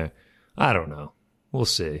something there. I don't know. We'll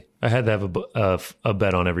see. I had to have a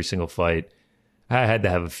bet on every single fight. I had to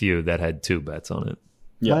have a few that had 2 bets on it.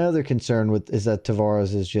 Yeah. My other concern is that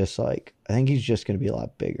Tavares is just like, I think he's just going to be a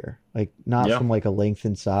lot bigger. Like, not from like a length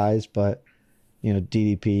and size, but, you know,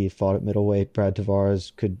 DDP fought at middleweight. Brad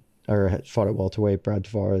Tavares fought at welterweight. Brad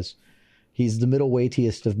Tavares, he's the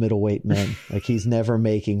middleweightiest of middleweight men. Like, he's never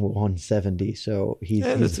making 170, so he's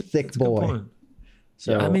a thick boy.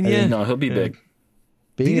 So I mean, no, he'll be big.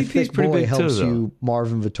 Being DDP's a thick pretty boy big helps too, you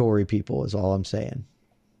Marvin Vettori people, is all I'm saying.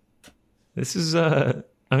 This is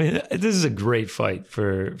this is a great fight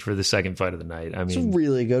for the second fight of the night. I mean, it's a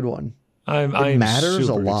really good one. I'm matters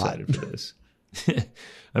super a lot excited for this.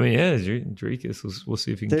 I mean, yeah, Dricus. We'll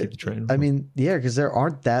see if he can keep the train. I mean, yeah, because there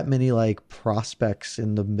aren't that many like prospects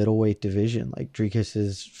in the middleweight division. Like, Dricus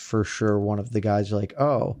is for sure one of the guys. Like,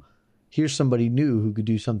 oh, here's somebody new who could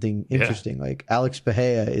do something interesting. Yeah. Like Alex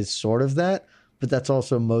Bahia is sort of that, but that's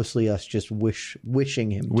also mostly us just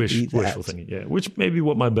wishing him to be that. Wishful thinking, yeah. Which may be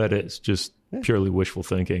what my bet is, just purely wishful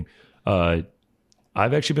thinking. I've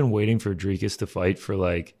actually been waiting for Dricus to fight for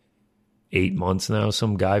like 8 months now.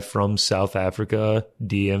 Some guy from South Africa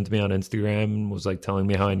DM'd me on Instagram and was like telling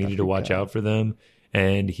me how I needed to watch out for them.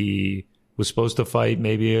 And he was supposed to fight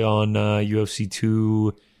maybe on UFC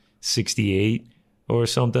 268 or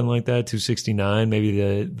something like that, 269,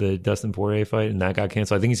 maybe the Dustin Poirier fight, and that got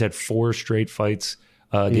canceled. I think he's had 4 straight fights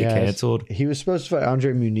get canceled. He was supposed to fight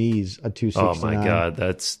Andre Muniz at 269. Oh my God,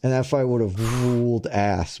 and that fight would have ruled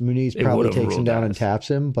ass. Muniz probably takes him down and taps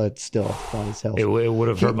him, but still, fun as hell. It would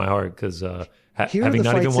have hurt my heart because having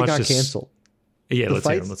not even watched this, canceled. Yeah, let's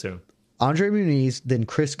hear him. Andre Muniz, then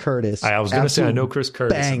Chris Curtis. I was going to say, I know Chris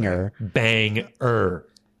Curtis. Banger.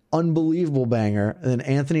 Unbelievable banger. And then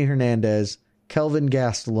Anthony Hernandez, Kelvin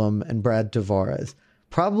Gastelum, and Brad Tavares.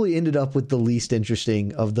 Probably ended up with the least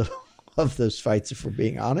interesting of those fights, if we're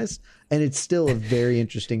being honest. And it's still a very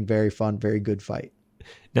interesting, very fun, very good fight.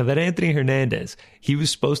 Now, that Anthony Hernandez, he was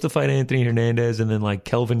supposed to fight Anthony Hernandez, and then like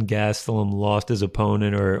Kelvin Gastelum lost his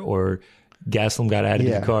opponent, or Gastelum got added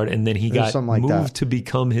to the card, and then he got moved to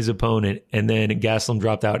become his opponent, and then Gastelum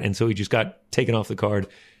dropped out, and so he just got taken off the card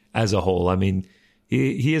as a whole. I mean,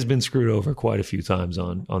 he has been screwed over quite a few times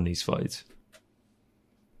on these fights.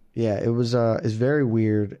 Yeah, it's very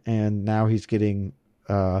weird, and now he's getting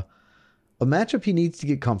a matchup he needs to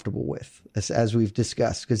get comfortable with, as we've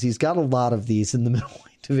discussed, because he's got a lot of these in the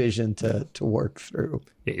middleweight division to work through.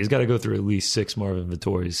 Yeah, he's got to go through at least 6 Marvin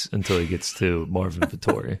Vettoris until he gets to Marvin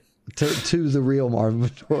Vettori. to the real Marvin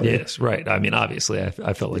Vettori. Yes, right. I mean, obviously,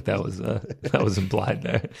 I felt like that was implied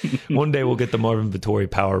there. One day we'll get the Marvin Vettori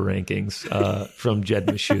power rankings from Jed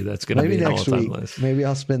Meshew. That's going to be an all-time list. Maybe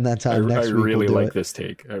I'll spend that time next week. I really like this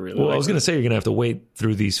take. I was going to say you're going to have to wait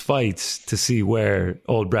through these fights to see where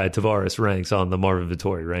old Brad Tavares ranks on the Marvin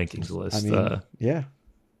Vettori rankings list. I mean, yeah.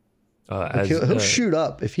 He'll shoot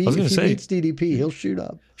up. If he beats DDP, he'll shoot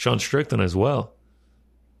up. Sean Strickland as well.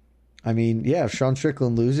 I mean, yeah, if Sean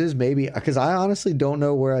Strickland loses, maybe, because I honestly don't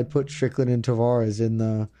know where I'd put Strickland and Tavares in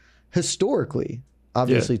the historically.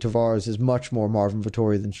 Obviously, Tavares is much more Marvin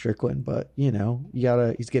Vettori than Strickland, but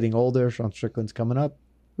he's getting older. Sean Strickland's coming up.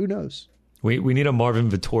 Who knows? We need a Marvin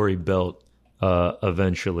Vettori belt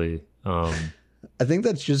eventually. I think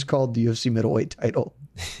that's just called the UFC middleweight title.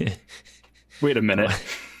 Wait a minute.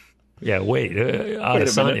 Yeah, wait.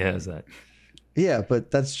 Adesanya has that. Yeah,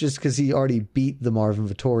 but that's just because he already beat the Marvin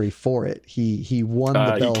Vettori for it. He won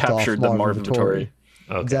the belt he captured off the Marvin Marvin Vettori.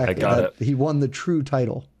 Okay, exactly. I got it. He won the true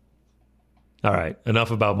title. All right,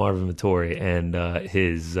 enough about Marvin Vettori and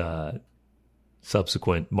his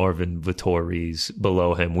subsequent Marvin Vettoris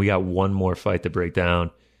below him. We got one more fight to break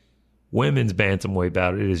down. Women's bantamweight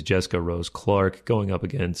bout. It is Jessica Rose Clark going up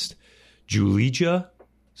against Julija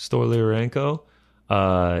Stoliarenko.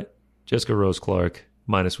 Jessica Rose Clark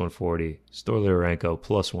minus 140. Stoliarenko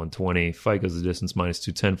plus 120. Fight goes the distance minus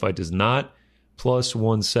 210. Fight does not plus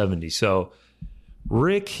 170. So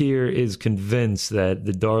Rick here is convinced that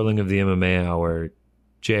the darling of the MMA hour,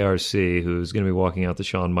 JRC, who's going to be walking out the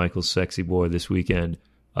Shawn Michaels sexy boy this weekend,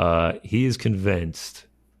 he is convinced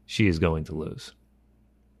she is going to lose.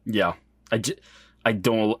 Yeah, I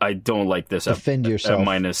don't like this. Defend yourself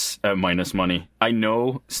at minus money. I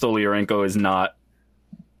know Stoliarenko is not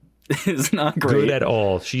great good at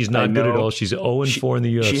all. She's not good at all. She's 0-4 in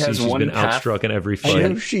the UFC. She's been outstruck in every fight. I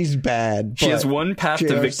know she's bad. She has one path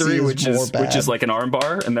to victory, which is like an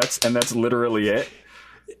armbar, and that's literally it.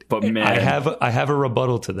 But man, I have a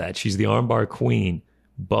rebuttal to that. She's the armbar queen,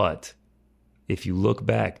 but if you look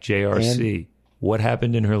back, JRC, what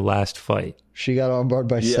happened in her last fight? She got armbarred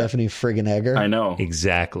by Stephanie friggin' Egger. I know.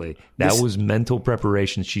 Exactly. That was mental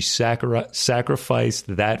preparation. She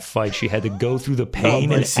sacrificed that fight. She had to go through the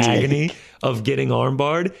pain and agony of getting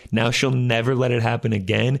armbarred. Now she'll never let it happen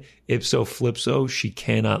again. Ipso flipso, she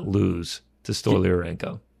cannot lose to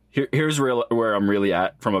Stoliarenko. Here's where I'm really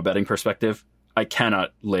at from a betting perspective. I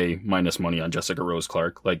cannot lay minus money on Jessica Rose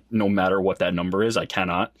Clark. Like, no matter what that number is, I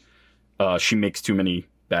cannot. She makes too many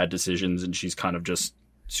bad decisions, and she's kind of just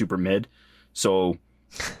super mid. So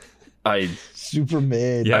super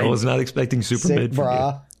mid. Yeah, I was not expecting super Sick, mid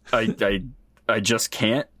from you. I just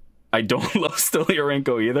can't. I don't love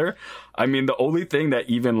Stoliarenko either. I mean, the only thing that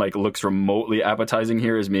even like looks remotely appetizing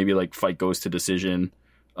here is maybe like fight goes to decision.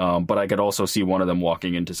 But I could also see one of them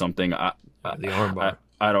walking into something. The armbar.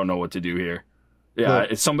 I don't know what to do here. Yeah,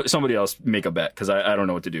 Look, it's somebody else make a bet because I don't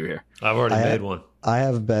know what to do here. I've already made one. I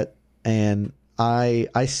have a bet, and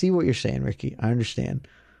I see what you're saying, Ricky. I understand.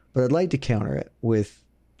 But I'd like to counter it with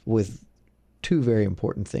two very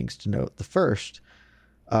important things to note. The first,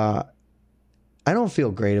 I don't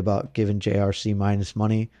feel great about giving JRC minus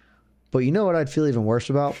money, but you know what I'd feel even worse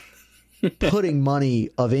about? Putting money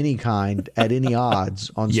of any kind at any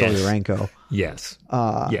odds on Stoliarenko. Yes.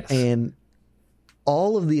 Yes. And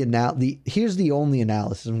all of here's the only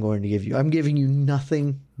analysis I'm going to give you. I'm giving you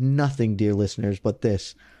nothing, dear listeners, but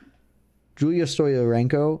this. Julia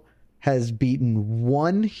Stoliarenko has beaten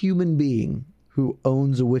one human being who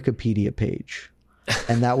owns a Wikipedia page.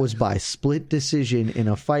 And that was by split decision in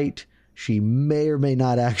a fight she may or may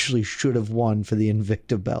not actually should have won for the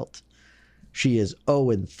Invicta belt. She is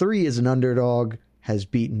 0-3 as an underdog, has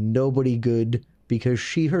beaten nobody good because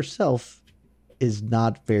she herself is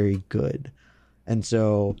not very good. And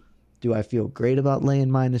so, do I feel great about laying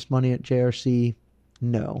minus money at JRC?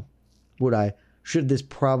 No. Would I? Should this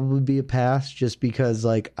probably be a pass just because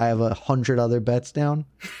like I have 100 other bets down?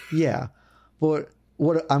 Yeah. But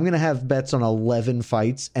what I'm gonna have bets on 11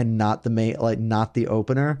 fights and not the main, like not the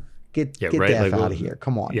opener. Get the F out of here.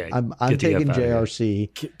 Come on. Yeah, I'm taking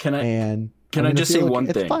JRC. Can I just say one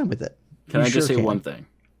thing? It's fine with it. Can I just say one thing?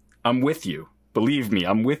 I'm with you. Believe me,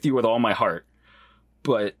 I'm with you with all my heart.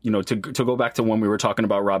 But, you know, to go back to when we were talking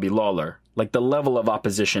about Robbie Lawler, like the level of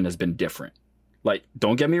opposition has been different. Like,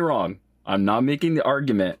 don't get me wrong. I'm not making the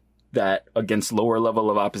argument that against lower level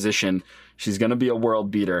of opposition, she's going to be a world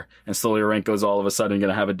beater and Stoliarenko's all of a sudden going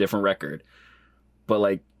to have a different record. But,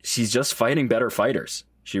 like, she's just fighting better fighters.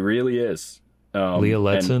 She really is. Leah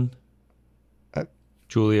Letson?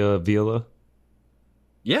 Julia Avila?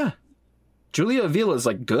 Yeah. Julia Avila is,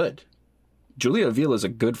 like, good. Julia Avila is a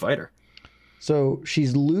good fighter. So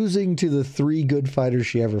she's losing to the 3 good fighters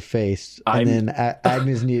she ever faced. And then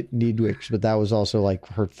Agnes Niedwicz, but that was also like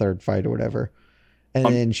her 3rd fight or whatever. And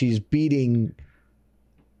then she's beating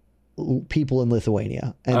people in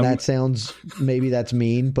Lithuania. And that sounds, maybe that's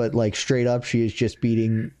mean, but like straight up, she is just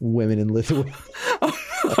beating women in Lithuania.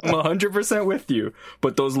 I'm 100% with you.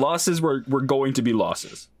 But those losses were going to be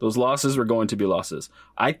losses. Those losses were going to be losses.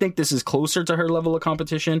 I think this is closer to her level of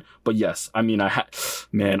competition. But yes, I mean,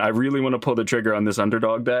 I really want to pull the trigger on this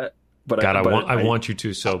underdog bet. But God, I want you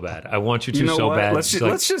to so bad. I want you to so what? Bad. Let's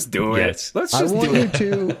just do it. Yes. Let's just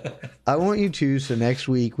do it. I want you to. So next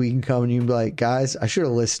week we can come and you can be like, guys, I should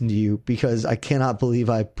have listened to you because I cannot believe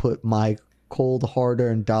I put my cold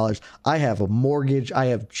hard-earned dollars. I have a mortgage. I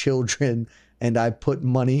have children. and I put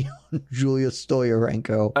money on Julia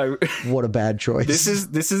Stoliarenko. What a bad choice.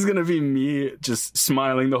 This is gonna be me just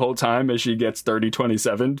smiling the whole time as she gets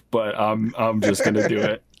 30-27, but I'm just gonna do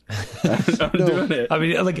it. I'm doing it. I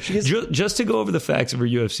mean, like, just to go over the facts of her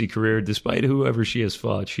UFC career, despite whoever she has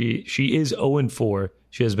fought, she is 0-4.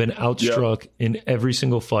 She has been outstruck in every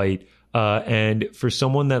single fight. And for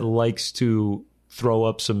someone that likes to throw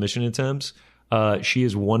up submission attempts, she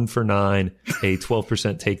is 1 for 9, a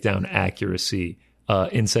 12% takedown accuracy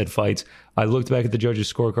in said fights. I looked back at the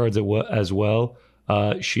judges' scorecards as well.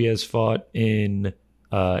 She has fought in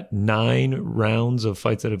 9 rounds of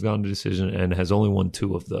fights that have gone to decision and has only won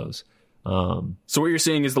 2 of those. So what you're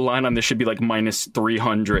saying is the line on this should be like minus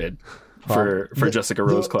 300 for Jessica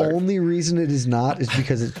Rose Clark. The only reason it is not is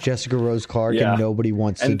because it's Jessica Rose Clark and nobody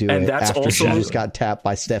wants to do it after she just got tapped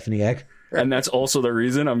by Stephanie Egger. And that's also the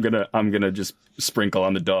reason I'm gonna just sprinkle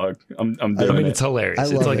on the dog. I'm doing it. It's hilarious.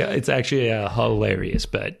 It's actually a hilarious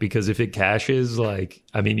bet, because if it cashes, like,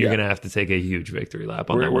 I mean, you're gonna have to take a huge victory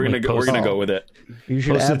lap on that. We're gonna go with it. You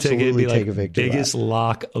should absolutely take a victory biggest lap.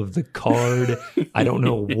 lock of the card. I don't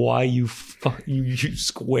know why you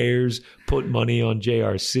squares put money on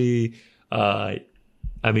JRC. I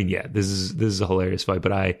mean, yeah, this is a hilarious fight,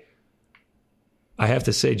 but I have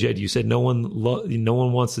to say, Jed, you said no one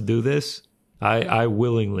wants to do this. I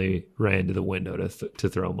willingly ran to the window to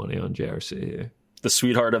throw money on JRC here. The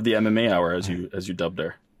sweetheart of the MMA hour, as you dubbed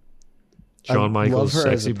her. Shawn Michaels, love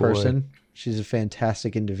her sexy as a person. boy. She's a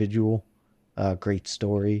fantastic individual, great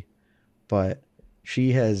story, but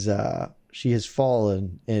she has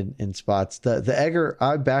fallen in spots. The Egger,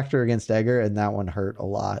 I backed her against Egger, and that one hurt a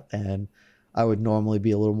lot. And I would normally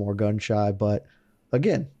be a little more gun shy, but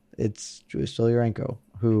again, it's Julia Stoliarenko,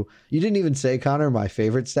 who you didn't even say, Connor. My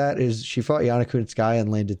favorite stat is she fought Yana Kunitskaya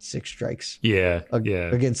and landed 6 strikes. Yeah,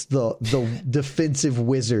 against the defensive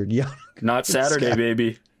wizard. Yana Not Saturday,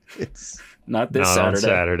 baby. It's not this Saturday.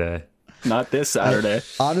 Saturday. Not this Saturday.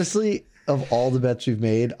 Honestly, of all the bets we've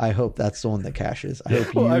made, I hope that's the one that cashes. I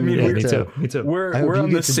hope you. Me too. We're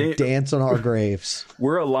on the same dance on our graves.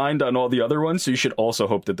 We're aligned on all the other ones, so you should also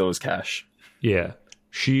hope that those cash. Yeah,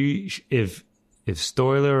 if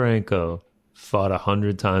Stoliarenko fought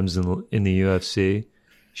 100 times in the UFC,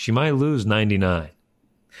 she might lose 99,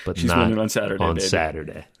 but she's not winning on Saturday. On baby.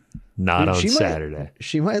 Saturday, not on Saturday.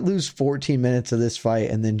 She might lose 14 minutes of this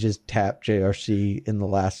fight and then just tap JRC in the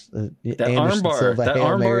last. That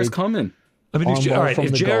armbar is coming. I mean,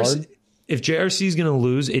 if JRC is going to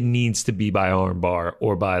lose, it needs to be by armbar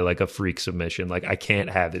or by like a freak submission. Like, I can't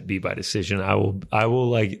have it be by decision. I will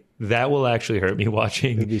like, that will actually hurt me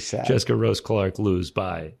watching Jessica Rose Clark lose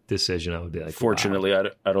by decision. I would be like, fortunately,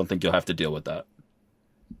 wow. I don't think you'll have to deal with that.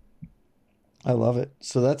 I love it.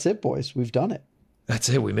 So that's it, boys. We've done it. That's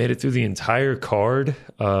it. We made it through the entire card.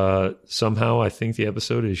 Somehow I think the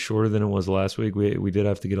episode is shorter than it was last week. We did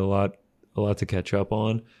have to get a lot to catch up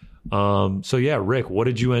on. So yeah, Rick, what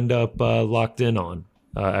did you end up locked in on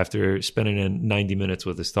after spending 90 minutes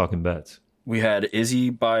with us talking bets? We had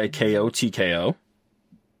Izzy by KO TKO.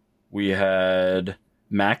 We had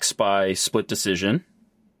Max by split decision.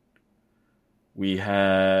 We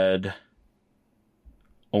had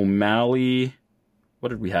O'Malley. What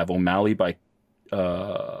did we have? O'Malley by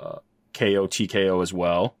KO TKO as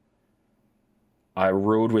well. I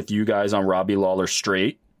rode with you guys on Robbie Lawler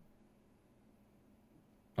straight.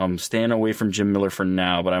 I'm staying away from Jim Miller for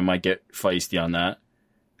now, but I might get feisty on that.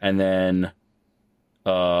 And then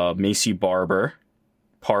Macy Barber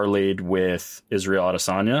parlayed with Israel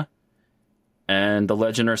Adesanya. And the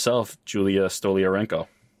legend herself, Julia Stoliarenko.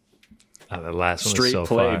 The last one straight so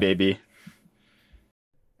play, far. baby.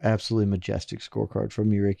 Absolutely majestic scorecard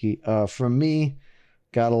from you, Ricky. From me,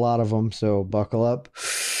 got a lot of them, so buckle up.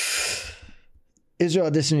 Israel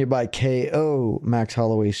Adesanya by KO, Max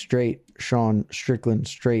Holloway straight, Sean Strickland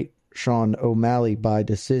straight, Sean O'Malley by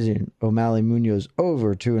decision, O'Malley Munoz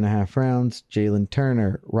over 2.5 rounds, Jalen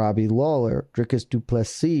Turner, Robbie Lawler, Dricus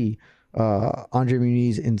Duplessis, Andre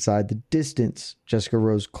Muniz inside the distance, Jessica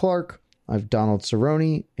Rose Clark. I have Donald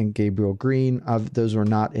Cerrone and Gabriel Green. Those were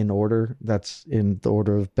not in order. That's in the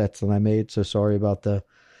order of bets that I made, so sorry about the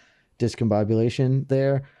discombobulation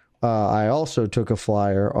there. I also took a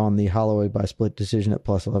flyer on the Holloway by split decision at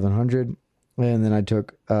plus 1100. And then I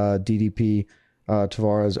took DDP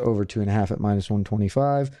Tavares over 2.5 at minus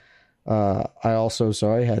 125. I also,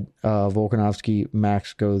 had Volkanovski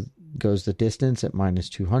Max goes the distance at minus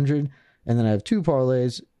 200. And then I have 2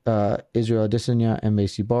 parlays, Israel Adesanya and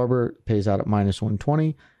Macy Barber pays out at minus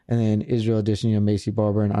 120. And then Israel Adesanya, Macy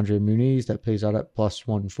Barber, and Andre Muniz, that pays out at plus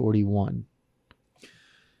 141.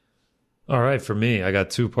 All right, for me, I got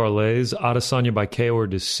 2 parlays. Adesanya by KO or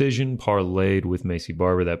decision, parlayed with Macy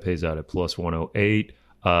Barber. That pays out at plus 108.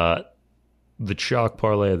 The chalk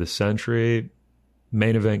parlay of the century,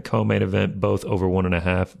 main event, co-main event, both over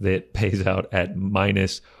 1.5. That pays out at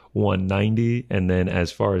minus 190. And then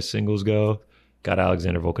as far as singles go, got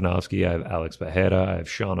Alexander Volkanovski. I have Alex Bajeda. I have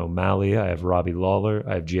Sean O'Malley. I have Robbie Lawler.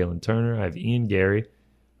 I have Jalen Turner. I have Ian Gary.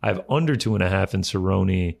 I have under 2.5 in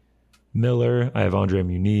Cerrone Miller. I have Andre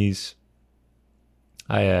Muniz.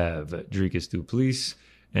 I have Dricus Duplessis.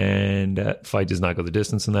 And fight does not go the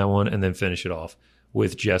distance in that one. And then finish it off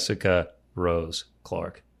with Jessica Rose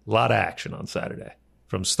Clark. A lot of action on Saturday.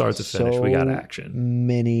 From start to finish, we got action.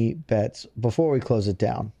 Many bets. Before we close it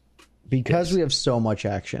down, because we have so much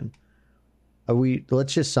action,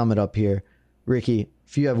 let's just sum it up here. Ricky,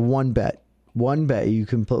 if you have one bet, you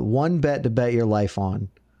can put one bet to bet your life on.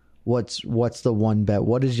 What's the one bet?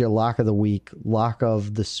 What is your lock of the week, lock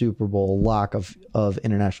of the Super Bowl, lock of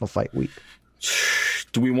International Fight Week?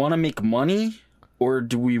 Do we want to make money, or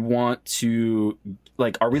do we want to,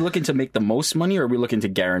 like, are we looking to make the most money, or are we looking to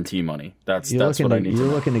guarantee money? That's what I need to know.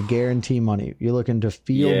 You're looking to guarantee money. You're looking to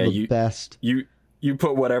feel the best. You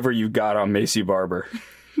put whatever you got on Macy Barber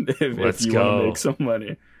if you want to make some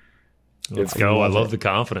money. Let's go. I love the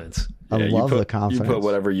confidence. I love the confidence. You put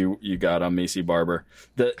whatever you got on Macy Barber.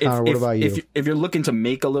 Connor, what about you? If you're looking to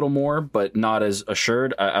make a little more, but not as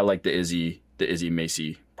assured, I like the Izzy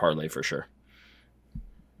Macy parlay for sure.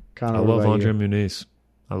 Connor, I love Andre Muniz.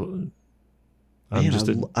 I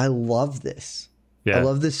love this. Yeah. I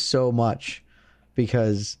love this so much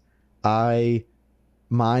because mine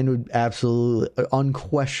would absolutely,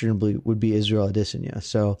 unquestionably, would be Israel Adesanya.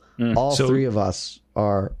 So all three of us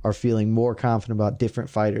are feeling more confident about different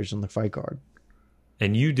fighters on the fight card.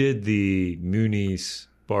 And you did the Muniz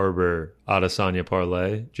Barber Adesanya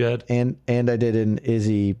parlay, Jed? And I did an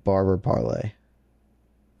Izzy Barber parlay.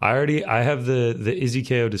 I have the Izzy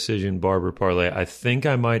KO decision Barber parlay. I think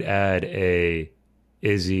I might add a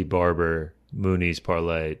Izzy Barber Muniz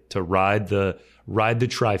parlay to ride the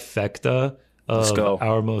trifecta of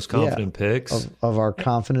our most confident picks of our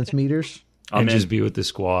confidence meters. And just be with the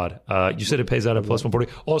squad. You said it pays out at plus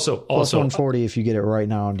 140. Also, plus 140 if you get it right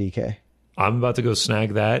now on DK. I'm about to go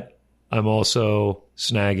snag that. I'm also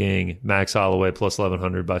snagging Max Holloway plus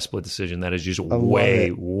 1100 by split decision. That is just way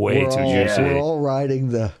too juicy. We're all riding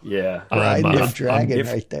the dragon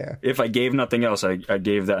right there. If I gave nothing else, I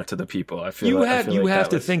gave that to the people. I feel you have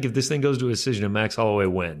to think if this thing goes to a decision and Max Holloway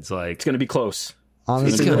wins, like it's going to be close.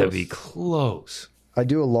 Honestly, it's going to be close. I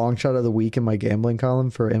do a long shot of the week in my gambling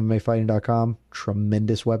column for MMAfighting.com.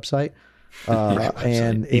 Tremendous website.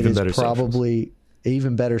 And it is probably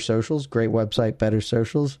even better socials. Great website, better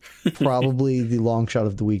socials. Probably the long shot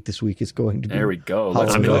of the week this week is going to be. There we go. Look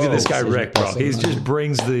at this guy, Rick, bro. He just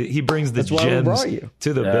brings the gems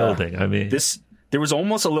to the building. I mean, there was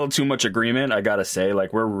almost a little too much agreement. I gotta say,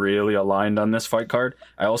 like, we're really aligned on this fight card.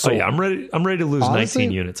 I'm ready to lose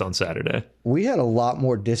 19 units on Saturday. We had a lot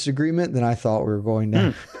more disagreement than I thought we were going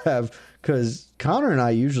to have, because Connor and I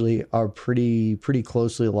usually are pretty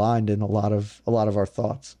closely aligned in a lot of our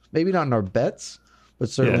thoughts. Maybe not in our bets, but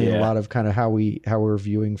certainly in a lot of kind of how we're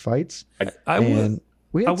viewing fights. I will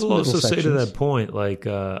also say to that point, like,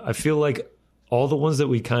 I feel like all the ones that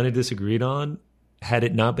we kind of disagreed on, had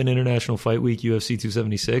it not been International Fight Week, UFC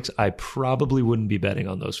 276, I probably wouldn't be betting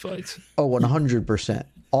on those fights. Oh, 100%.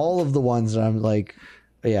 All of the ones that I'm like,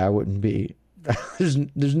 I wouldn't be.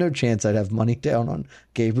 There's no chance I'd have money down on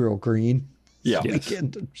Gabriel Green. Yeah.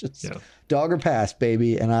 Weekend. Dog or pass,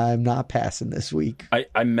 baby, and I'm not passing this week.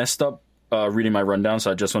 I messed up reading my rundown,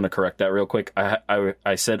 so I just want to correct that real quick.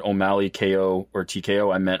 I said O'Malley KO or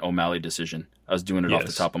TKO. I meant O'Malley decision. I was doing it off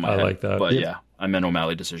the top of my head. I like that. But I meant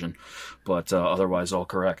O'Malley decision. But otherwise, all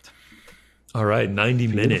correct. All right, 90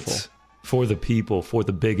 minutes for the people, for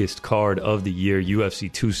the biggest card of the year, UFC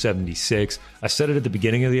 276. I said it at the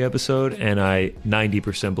beginning of the episode, and I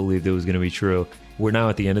 90% believed it was going to be true. We're now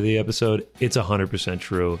at the end of the episode. It's 100%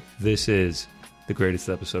 true. This is the greatest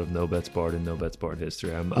episode of No Bets Barred in No Bets Barred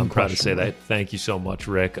history. I'm proud to say that. Thank you so much,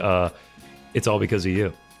 Rick. It's all because of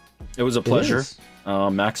you. It was a pleasure.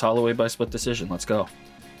 Max Holloway by split decision. Let's go.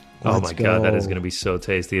 Oh my God, that is going to be so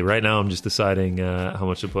tasty. Right now, I'm just deciding how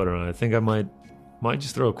much to put on it. I think I might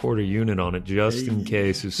just throw a quarter unit on it just in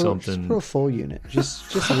case of something. Just throw a full unit.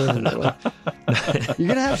 Just limit it. You're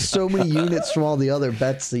gonna have so many units from all the other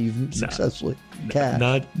bets that you've successfully cashed.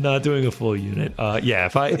 Not doing a full unit.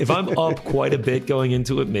 If I'm up quite a bit going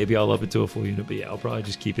into it, maybe I'll up it to a full unit. But I'll probably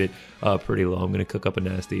just keep it pretty low. I'm gonna cook up a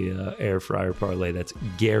nasty air fryer parlay that's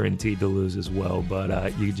guaranteed to lose as well.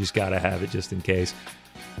 But you just gotta have it just in case.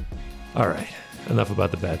 All right. enough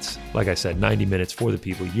about the bets. Like I said, 90 minutes for the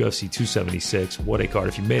people. UFC 276. What a card.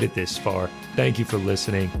 If you made it this far, thank you for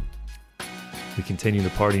listening. We continue the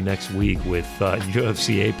party next week with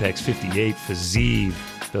UFC Apex 58, Fiziev,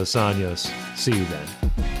 Dos Anjos. See you then.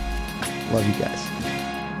 Love you guys.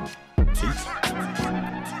 Peace.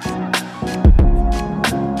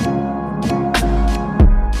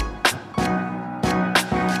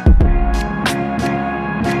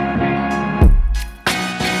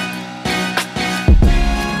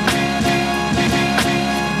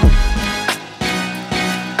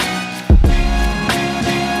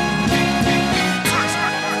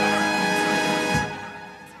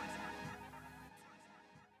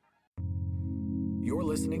 You're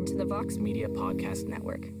listening to the Vox Media Podcast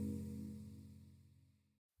Network.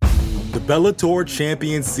 The Bellator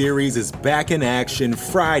Champion Series is back in action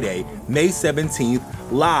Friday, May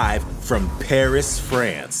 17th, live from Paris,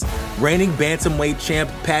 France. Reigning bantamweight champ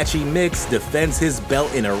Patchy Mix defends his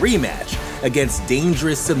belt in a rematch against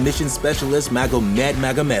dangerous submission specialist Magomed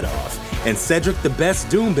Magomedov. And Cedric the Best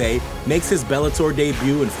Doumbé makes his Bellator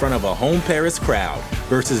debut in front of a home Paris crowd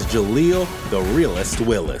versus Jaleel the Realist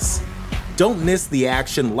Willis. Don't miss the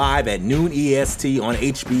action live at noon EST on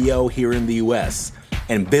HBO here in the US.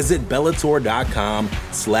 And visit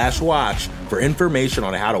Bellator.com/watch for information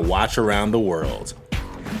on how to watch around the world.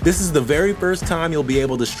 This is the very first time you'll be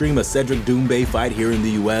able to stream a Cedric Doumbé fight here in the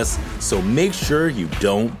US, so make sure you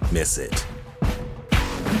don't miss it.